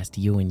podcast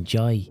you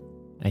enjoy.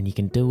 And you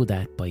can do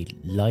that by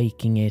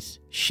liking it,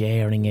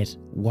 sharing it,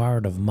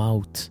 word of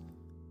mouth,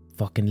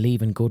 fucking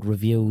leaving good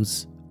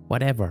reviews,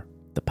 whatever.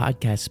 The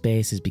podcast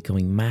space is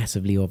becoming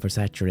massively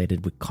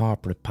oversaturated with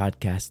corporate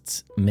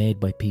podcasts made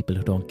by people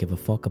who don't give a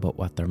fuck about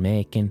what they're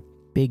making.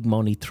 Big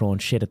money throwing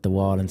shit at the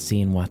wall and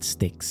seeing what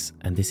sticks.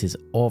 And this is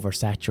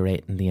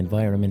oversaturating the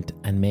environment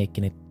and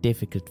making it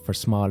difficult for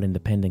small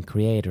independent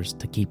creators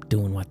to keep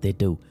doing what they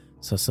do.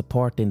 So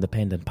support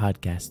independent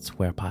podcasts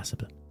where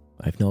possible.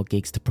 I've no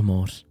gigs to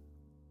promote.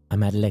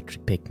 I'm at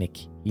Electric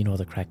Picnic. You know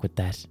the crack with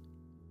that.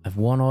 I've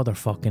one other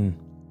I'm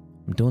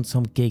doing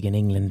some gig in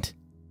England.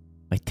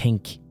 I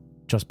think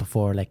just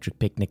before Electric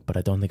Picnic, but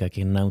I don't think I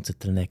can announce it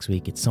till next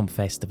week. It's some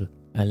festival.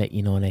 I'll let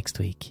you know next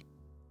week.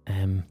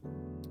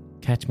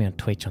 Catch me on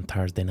Twitch on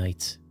Thursday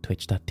nights,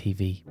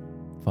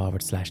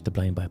 twitch.tv/The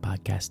Blind Boy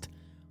Podcast.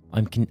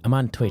 I'm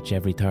on Twitch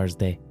every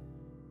Thursday,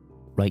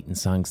 writing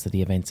songs to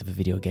the events of a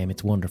video game.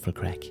 It's wonderful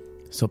crack.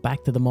 So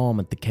back to the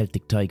moment the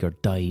Celtic Tiger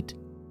died.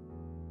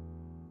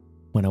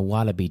 When a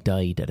wallaby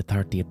died at a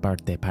 30th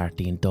birthday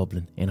party in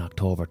Dublin in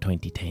October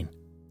 2010.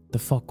 The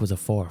fuck was a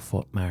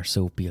 4-foot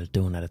marsupial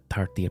doing at a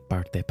 30th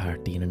birthday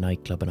party in a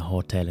nightclub in a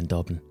hotel in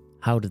Dublin?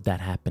 How did that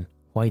happen?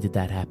 Why did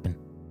that happen?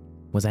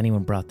 Was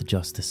anyone brought to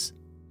justice?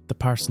 The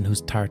person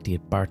whose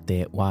 30th birthday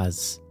it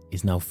was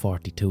is now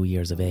 42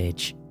 years of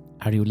age.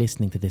 Are you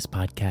listening to this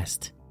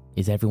podcast?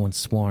 Is everyone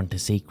sworn to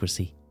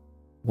secrecy?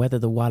 Whether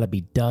the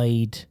wallaby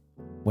died,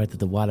 whether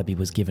the wallaby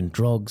was given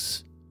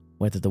drugs,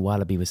 whether the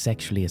wallaby was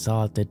sexually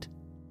assaulted,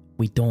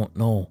 we don't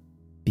know,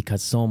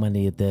 because so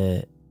many of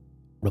the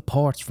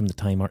reports from the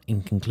time are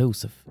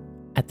inconclusive.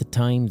 At the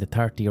time, the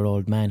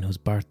 30-year-old man whose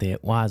birthday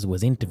it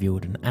was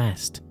interviewed and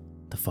asked,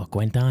 "The fuck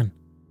went on?"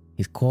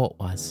 His quote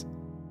was,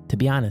 "To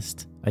be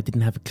honest, I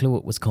didn't have a clue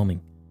it was coming.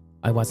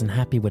 I wasn't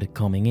happy with it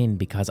coming in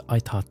because I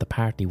thought the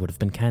party would have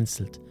been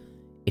cancelled.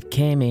 It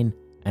came in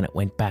and it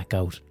went back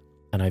out,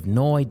 and I've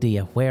no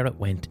idea where it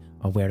went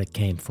or where it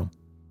came from.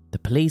 The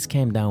police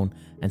came down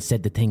and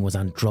said the thing was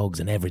on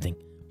drugs and everything,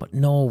 but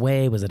no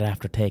way was it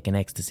after taking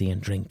ecstasy and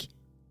drink."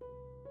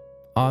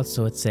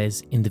 Also, it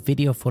says, in the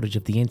video footage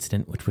of the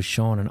incident which was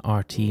shown on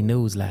RTE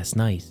News last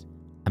night,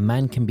 a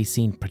man can be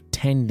seen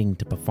pretending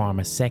to perform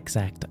a sex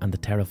act on the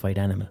terrified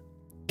animal.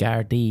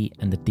 Gardaí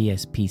and the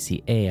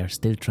DSPCA are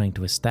still trying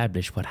to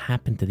establish what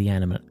happened to the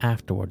animal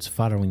afterwards,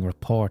 following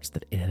reports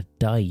that it had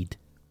died.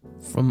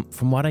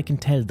 From what I can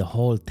tell, the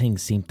whole thing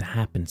seemed to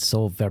happen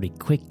so very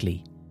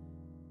quickly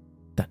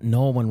that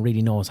no one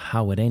really knows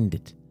how it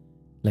ended.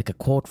 Like a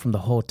quote from the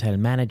hotel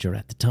manager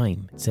at the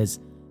time, it says,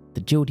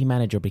 "The duty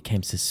manager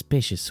became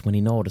suspicious when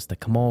he noticed a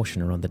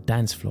commotion around the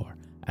dance floor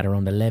at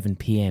around 11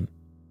 p.m.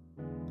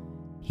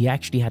 He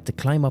actually had to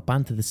climb up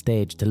onto the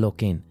stage to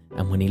look in,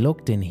 and when he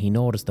looked in, he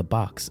noticed a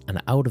box,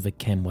 and out of it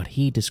came what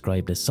he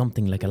described as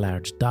something like a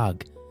large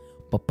dog.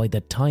 But by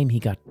the time he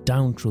got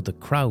down through the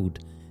crowd,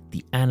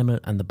 the animal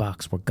and the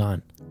box were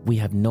gone. We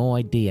have no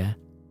idea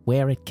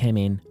where it came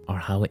in or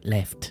how it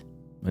left."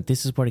 But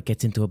this is where it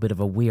gets into a bit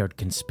of a weird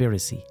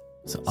conspiracy.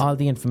 So all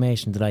the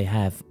information that I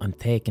have, I'm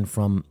taking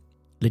from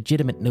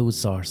legitimate news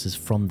sources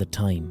from the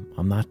time.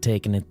 I'm not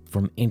taking it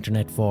from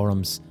internet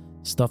forums,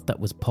 stuff that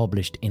was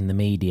published in the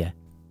media.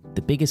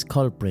 The biggest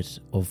culprit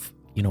of,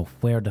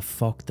 where the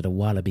fuck did a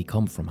wallaby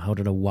come from? How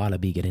did a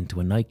wallaby get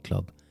into a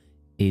nightclub?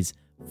 Is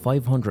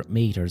 500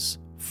 metres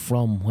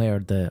from where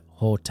the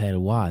hotel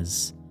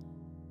was,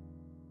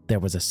 there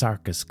was a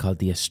circus called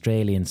the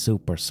Australian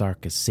Super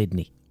Circus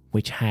Sydney,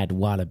 which had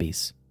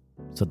wallabies.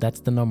 So that's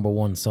the number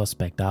one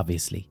suspect,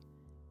 obviously.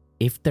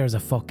 If there's a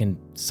fucking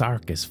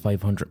circus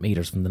 500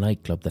 metres from the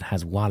nightclub that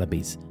has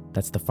wallabies,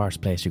 that's the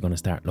first place you're going to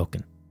start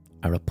looking.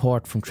 A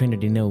report from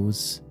Trinity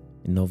News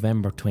in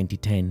November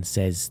 2010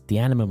 says the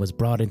animal was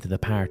brought into the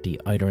party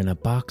either in a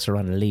box or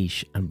on a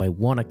leash, and by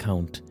one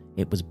account,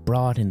 it was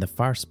brought in the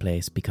first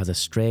place because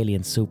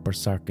Australian Super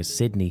Circus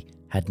Sydney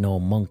had no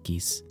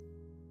monkeys.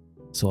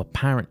 So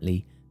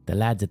apparently, the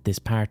lads at this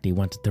party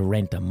wanted to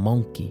rent a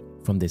monkey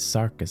from this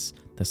circus.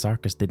 The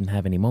circus didn't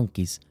have any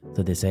monkeys,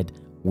 so they said,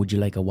 "Would you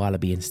like a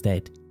wallaby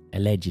instead?"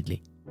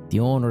 Allegedly. The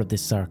owner of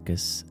this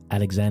circus,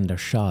 Alexander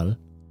Scholl,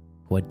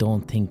 who I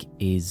don't think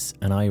is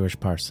an Irish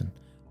person,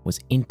 was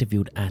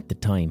interviewed at the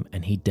time,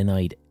 and he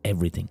denied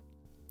everything.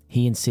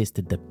 He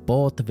insisted that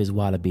both of his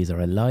wallabies are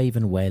alive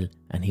and well,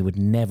 and he would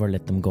never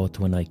let them go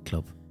to a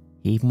nightclub.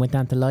 He even went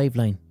on to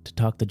Liveline to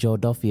talk to Joe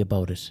Duffy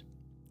about it.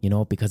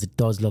 Because it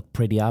does look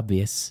pretty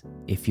obvious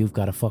if you've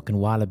got a fucking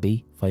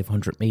wallaby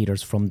 500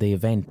 metres from the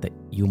event that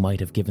you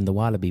might have given the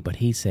wallaby. But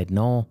he said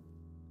no.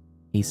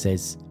 He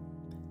says,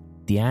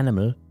 the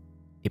animal,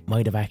 it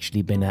might have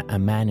actually been a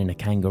man in a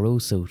kangaroo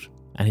suit.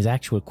 And his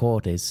actual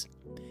quote is,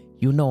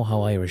 "You know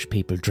how Irish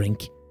people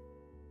drink.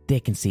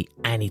 They can see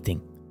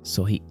anything."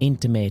 So he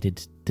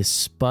intimated,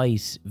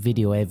 despite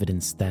video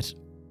evidence, that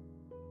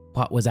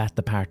what was at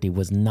the party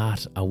was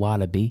not a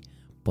wallaby,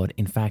 but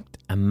in fact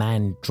a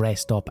man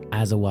dressed up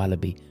as a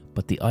wallaby.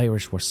 But the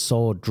Irish were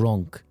so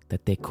drunk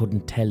that they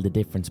couldn't tell the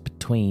difference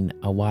between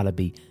a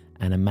wallaby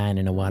and a man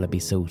in a wallaby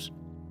suit.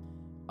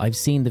 I've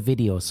seen the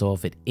video, so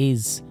if it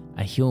is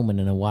a human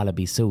in a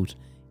wallaby suit,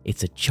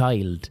 it's a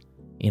child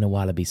in a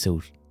wallaby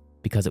suit,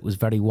 because it was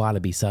very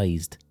wallaby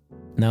sized.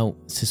 Now,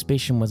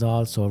 suspicion was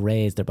also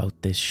raised about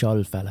this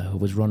Scholl fella who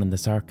was running the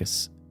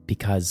circus,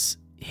 because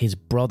his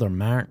brother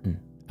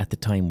Martin at the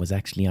time was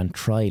actually on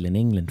trial in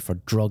England for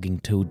drugging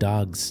 2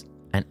 dogs.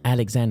 And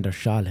Alexander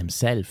Scholl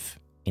himself,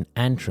 in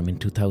Antrim in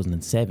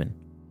 2007,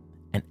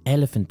 an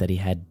elephant that he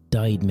had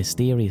died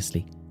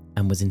mysteriously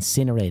and was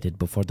incinerated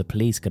before the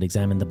police could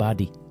examine the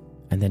body.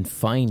 And then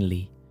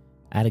finally,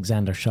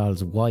 Alexander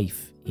Scholl's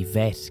wife,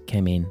 Yvette,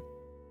 came in,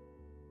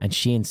 and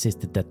she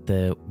insisted that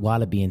the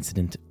wallaby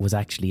incident was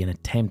actually an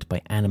attempt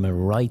by animal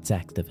rights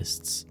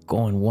activists,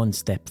 going one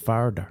step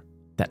further,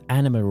 that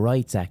animal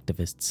rights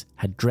activists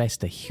had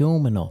dressed a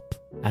human up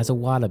as a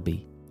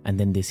wallaby, and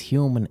then this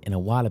human in a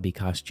wallaby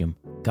costume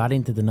got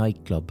into the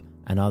nightclub,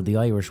 and all the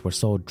Irish were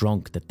so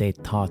drunk that they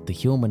thought the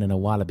human in a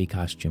wallaby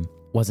costume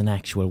was an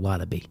actual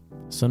wallaby.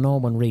 So no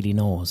one really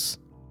knows.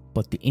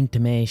 But the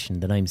intimation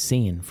that I'm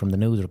seeing from the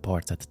news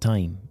reports at the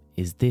time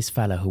is this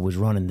fella who was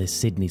running this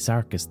Sydney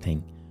circus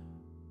thing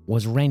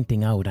was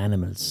renting out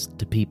animals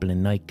to people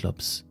in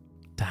nightclubs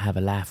to have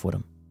a laugh with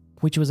them,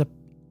 which was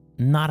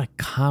not a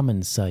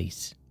common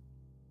sight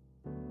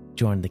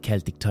during the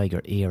Celtic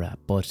Tiger era.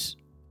 But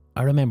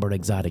I remember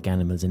exotic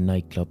animals in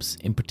nightclubs,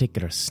 in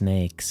particular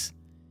snakes.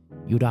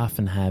 You'd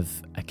often have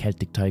a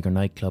Celtic Tiger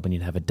nightclub and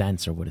you'd have a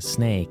dancer with a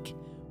snake,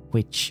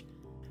 which,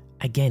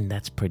 again,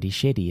 that's pretty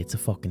shitty. It's a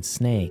fucking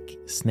snake.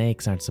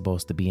 Snakes aren't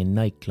supposed to be in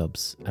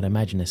nightclubs. I'd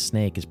imagine a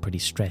snake is pretty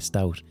stressed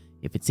out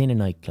if it's in a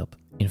nightclub.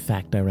 In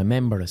fact, I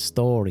remember a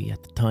story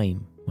at the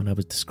time when I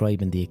was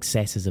describing the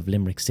excesses of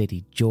Limerick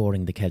City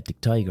during the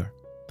Celtic Tiger.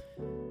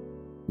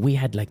 We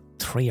had like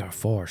 3 or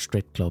 4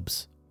 strip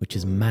clubs, which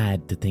is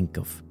mad to think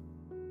of.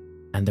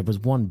 And there was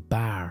one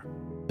bar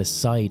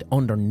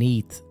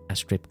underneath a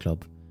strip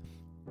club.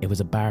 It was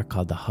a bar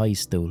called the High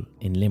Stool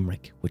in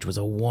Limerick, which was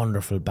a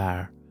wonderful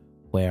bar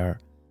where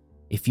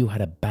if you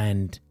had a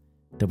band,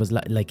 there was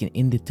like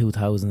in the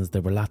 2000s,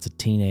 there were lots of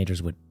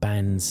teenagers with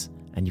bands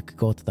and you could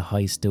go to the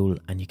High Stool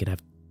and you could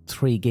have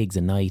 3 gigs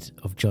a night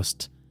of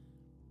just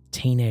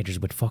teenagers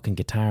with fucking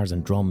guitars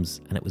and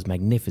drums, and it was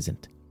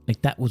magnificent.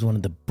 Like, that was one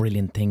of the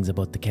brilliant things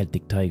about the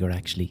Celtic Tiger,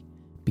 actually.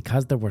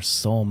 Because there were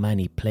so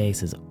many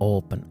places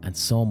open and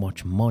so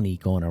much money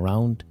going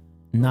around,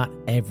 not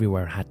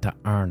everywhere had to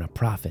earn a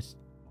profit.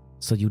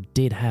 So you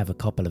did have a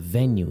couple of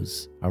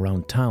venues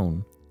around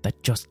town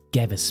that just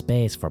gave a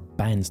space for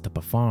bands to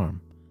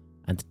perform.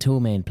 And the 2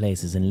 main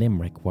places in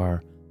Limerick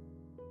were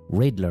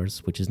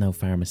Riddler's, which is now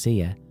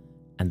Pharmacia,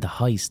 and the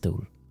High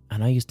Stool.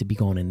 And I used to be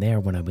going in there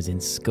when I was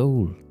in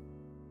school.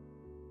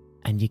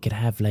 And you could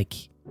have like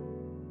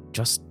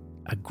just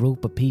a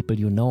group of people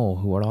you know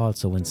who are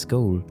also in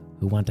school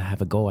who want to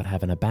have a go at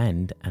having a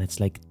band, and it's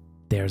like,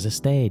 there's a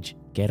stage,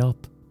 get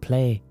up,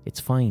 play, it's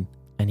fine.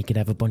 And you could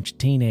have a bunch of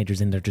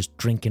teenagers in there just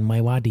drinking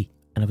my waddy,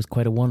 and it was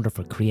quite a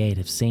wonderful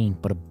creative scene.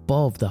 But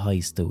above the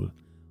High Stool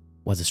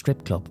was a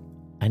strip club.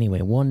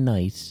 Anyway, one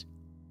night,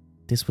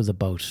 this was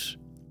about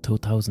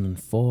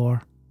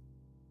 2004,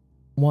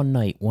 one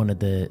night one of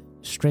the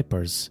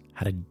strippers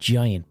had a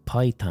giant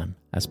python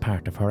as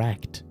part of her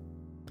act,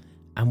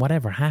 and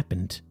whatever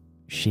happened,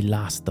 she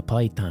lost the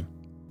python.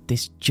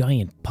 This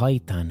giant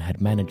python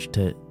had managed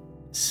to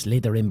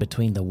slither in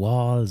between the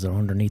walls or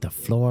underneath a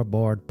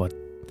floorboard, but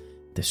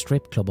the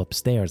strip club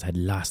upstairs had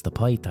lost the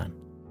python.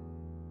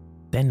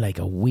 Then like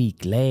a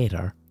week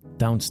later,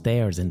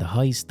 downstairs in the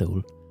High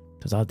Stool,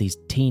 there's all these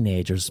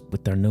teenagers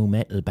with their new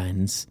metal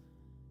bands,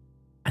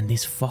 and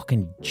this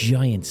fucking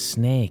giant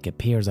snake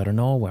appears out of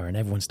nowhere, and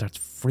everyone starts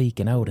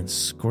freaking out and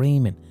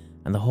screaming,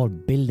 and the whole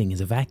building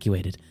is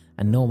evacuated,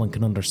 and no one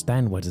can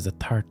understand why there's a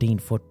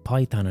 13-foot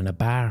python in a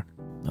bar.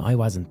 Now, I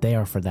wasn't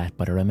there for that,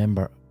 but I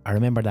remember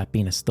that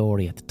being a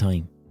story at the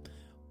time.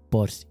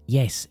 But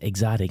yes,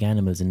 exotic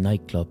animals in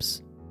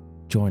nightclubs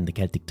during the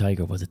Celtic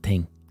Tiger was a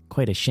thing.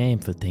 Quite a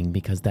shameful thing,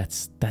 because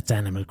that's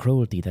animal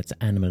cruelty, that's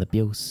animal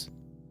abuse.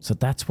 So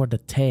that's where the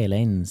tale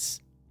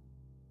ends.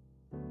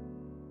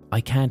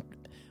 I can't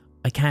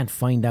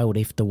find out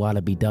if the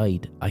wallaby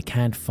died. I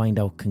can't find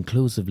out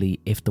conclusively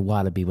if the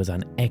wallaby was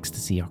on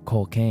ecstasy or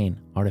cocaine,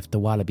 or if the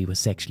wallaby was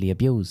sexually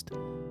abused.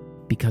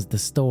 Because the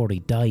story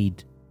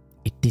died.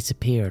 It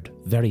disappeared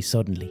very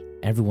suddenly.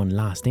 Everyone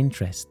lost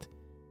interest.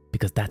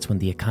 Because that's when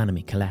the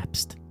economy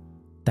collapsed.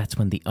 That's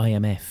when the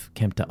IMF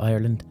came to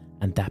Ireland,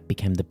 and that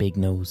became the big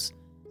news.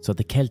 So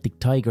the Celtic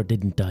Tiger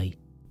didn't die.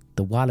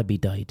 The wallaby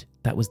died.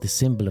 That was the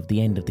symbol of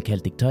the end of the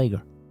Celtic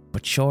Tiger.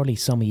 But surely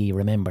some of you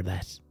remember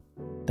that.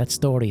 That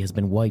story has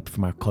been wiped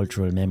from our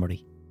cultural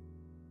memory.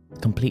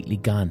 Completely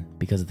gone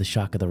because of the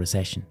shock of the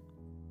recession.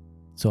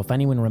 So if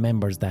anyone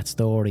remembers that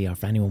story, or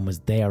if anyone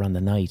was there on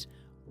the night,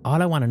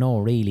 all I want to know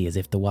really is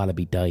if the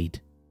wallaby died.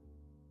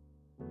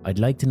 I'd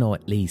like to know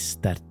at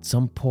least that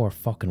some poor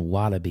fucking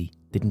wallaby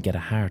didn't get a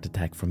heart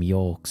attack from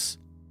yolks.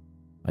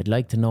 I'd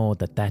like to know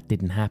that that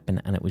didn't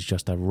happen and it was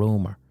just a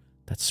rumour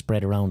that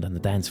spread around on the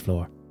dance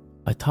floor.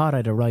 I thought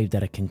I'd arrived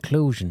at a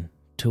conclusion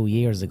 2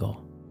 years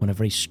ago when a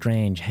very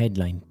strange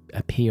headline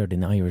appeared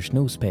in Irish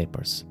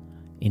newspapers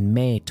in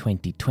May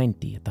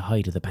 2020 at the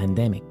height of the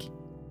pandemic.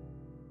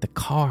 The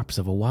corpse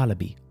of a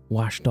wallaby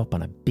washed up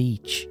on a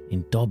beach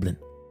in Dublin.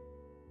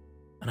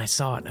 And I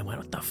saw it and I went,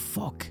 what the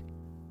fuck?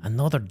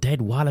 Another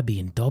dead wallaby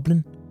in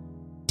Dublin?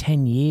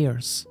 10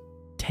 years.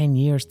 10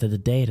 years to the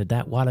date of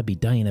that wallaby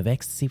dying of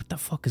ecstasy. What the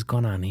fuck is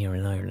going on here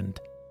in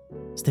Ireland?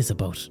 What's this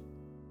about?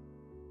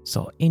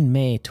 So in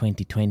May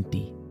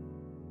 2020,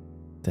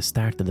 the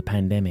start of the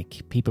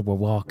pandemic, people were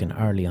walking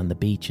early on the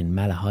beach in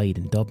Malahide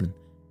in Dublin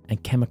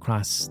and came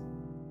across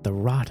the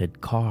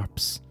rotted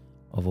corpse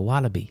of a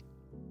wallaby.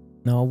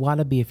 Now, a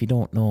wallaby, if you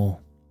don't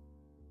know,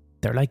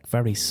 they're like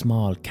very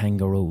small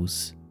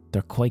kangaroos.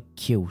 They're quite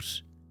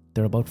cute.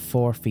 They're about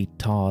 4 feet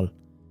tall.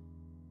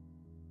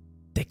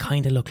 They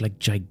kind of look like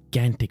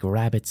gigantic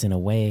rabbits in a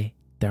way.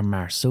 They're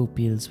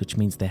marsupials, which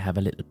means they have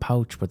a little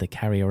pouch where they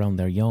carry around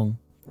their young.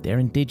 They're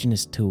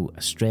indigenous to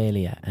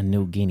Australia and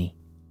New Guinea.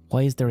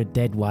 Why is there a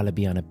dead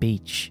wallaby on a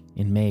beach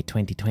in May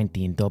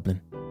 2020 in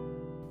Dublin?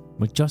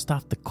 Well, just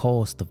off the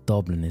coast of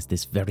Dublin is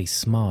this very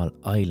small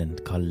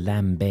island called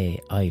Lambay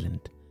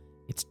Island.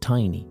 It's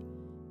tiny.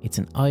 It's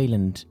an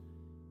island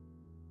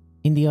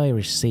in the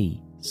Irish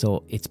Sea,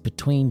 so it's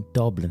between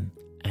Dublin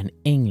and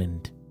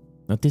England.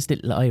 Now, this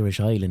little Irish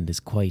island is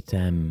quite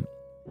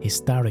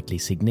historically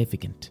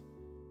significant.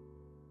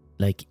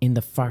 Like in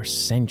the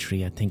 1st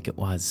century, I think it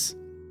was,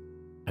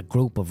 a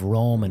group of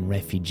Roman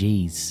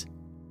refugees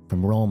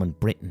from Roman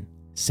Britain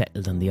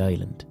settled on the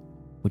island,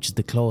 which is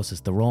the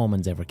closest the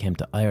Romans ever came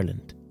to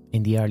Ireland.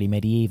 In the early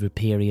medieval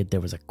period,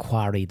 there was a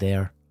quarry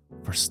there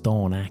for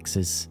stone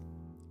axes.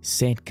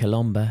 St.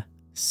 Columba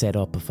set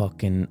up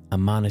a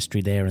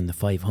monastery there in the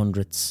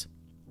 500s.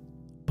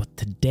 But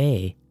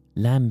today,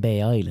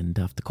 Lambay Island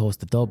off the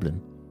coast of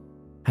Dublin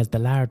has the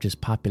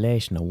largest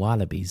population of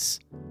wallabies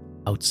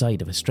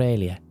outside of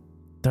Australia.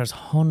 There's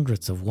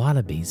hundreds of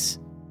wallabies,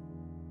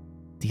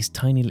 these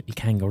tiny little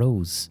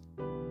kangaroos,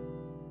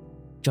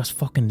 just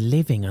fucking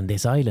living on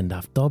this island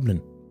off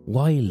Dublin,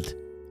 wild.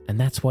 And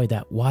that's why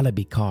that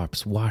wallaby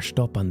corpse washed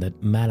up on the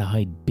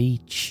Malahide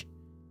beach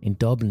in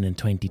Dublin in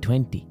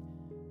 2020.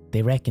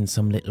 They reckon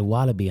some little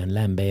wallaby on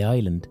Lambay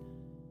Island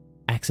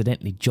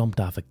accidentally jumped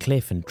off a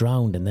cliff and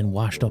drowned and then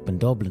washed up in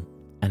Dublin.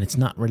 And it's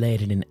not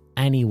related in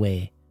any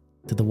way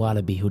to the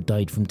wallaby who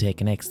died from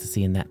taking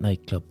ecstasy in that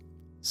nightclub.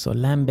 So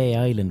Lambay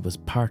Island was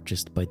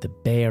purchased by the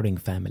Baring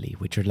family,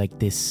 which are like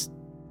this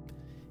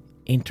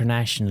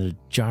international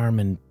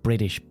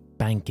German-British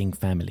banking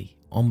family,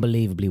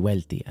 unbelievably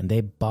wealthy, and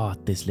they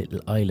bought this little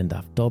island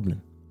off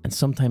Dublin. And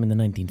sometime in the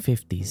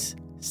 1950s,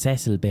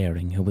 Cecil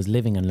Baring, who was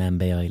living on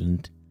Lambay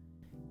Island,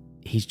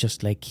 he's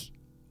just like,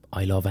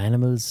 I love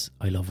animals,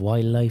 I love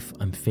wildlife,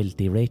 I'm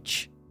filthy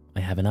rich, I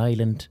have an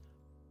island,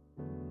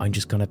 I'm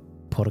just going to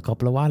put a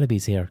couple of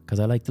wallabies here because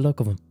I like the look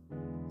of them.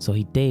 So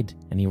he did,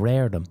 and he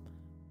reared them.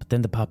 But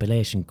then the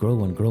population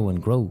grew and grew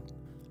and grew.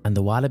 And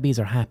the wallabies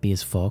are happy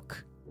as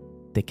fuck.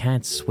 They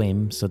can't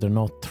swim, so they're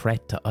no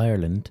threat to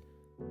Ireland.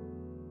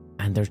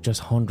 And there's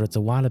just hundreds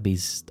of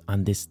wallabies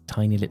on this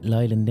tiny little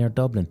island near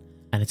Dublin.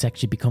 And it's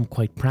actually become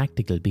quite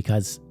practical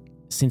because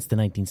since the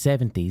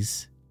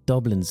 1970s,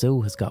 Dublin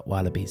Zoo has got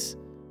wallabies.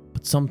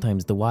 But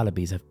sometimes the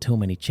wallabies have too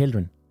many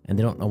children and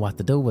they don't know what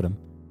to do with them.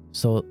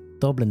 So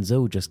Dublin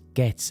Zoo just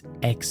gets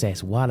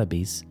excess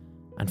wallabies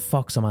and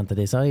fucks them onto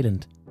this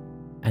island.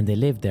 And they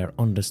live there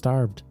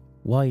undisturbed,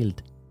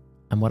 wild.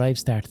 And what I've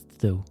started to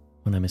do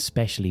when I'm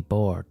especially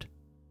bored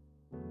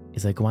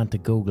is I go onto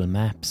Google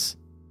Maps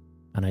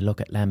and I look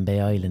at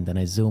Lambay Island and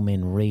I zoom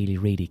in really,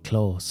 really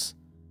close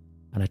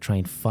and I try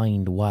and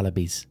find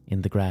wallabies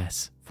in the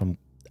grass from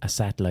a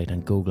satellite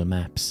on Google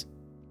Maps.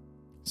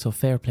 So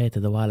fair play to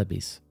the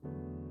wallabies.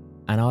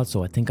 And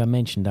also, I think I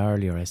mentioned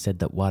earlier, I said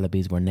that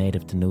wallabies were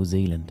native to New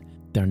Zealand.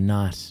 They're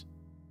not.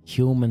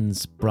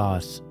 Humans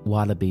brought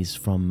wallabies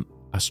from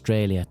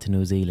Australia to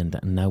New Zealand,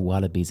 and now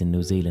wallabies in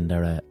New Zealand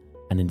are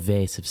an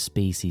invasive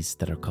species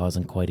that are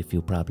causing quite a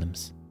few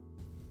problems.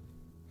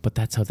 But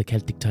that's how the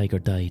Celtic tiger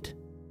died.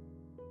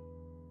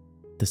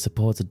 The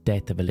supposed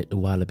death of a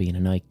little wallaby in a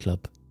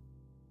nightclub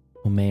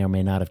who may or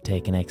may not have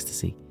taken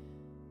ecstasy.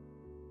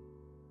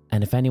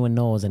 And if anyone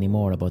knows any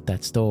more about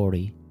that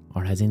story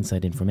or has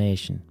inside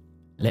information,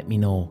 let me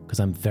know, because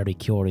I'm very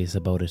curious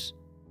about it.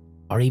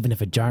 Or even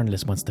if a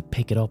journalist wants to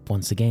pick it up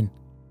once again,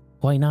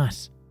 why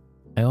not?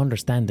 I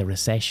understand the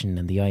recession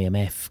and the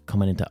IMF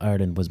coming into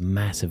Ireland was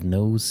massive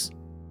news.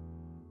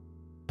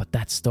 But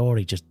that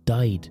story just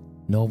died.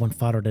 No one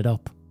followed it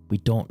up. We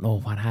don't know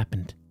what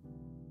happened.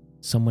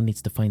 Someone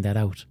needs to find that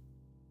out.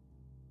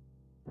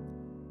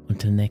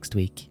 Until next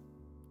week,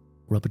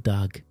 rub a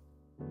dog,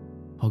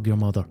 hug your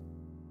mother,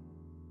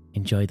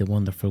 enjoy the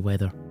wonderful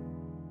weather,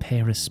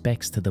 pay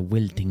respects to the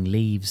wilting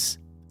leaves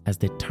as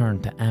they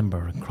turn to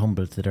amber and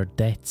crumble to their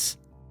deaths.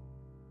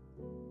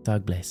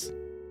 God bless.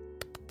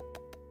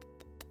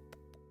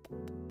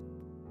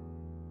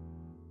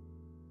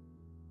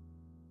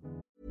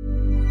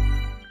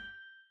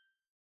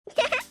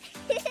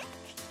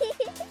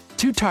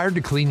 Too tired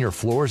to clean your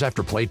floors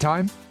after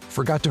playtime?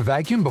 Forgot to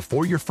vacuum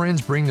before your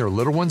friends bring their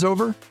little ones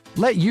over?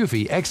 Let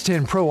Eufy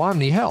X10 Pro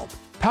Omni help.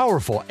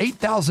 Powerful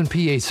 8000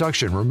 PA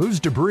suction removes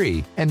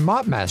debris, and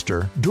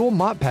MopMaster dual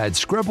mop pads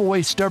scrub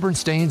away stubborn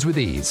stains with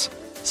ease.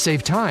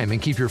 Save time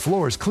and keep your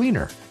floors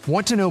cleaner.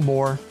 Want to know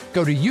more?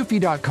 Go to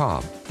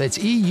eufy.com, that's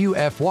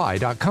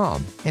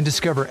EUFY.com, and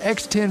discover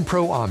X10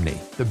 Pro Omni,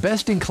 the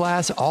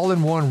best-in-class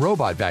all-in-one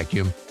robot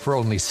vacuum for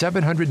only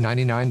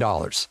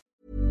 $799.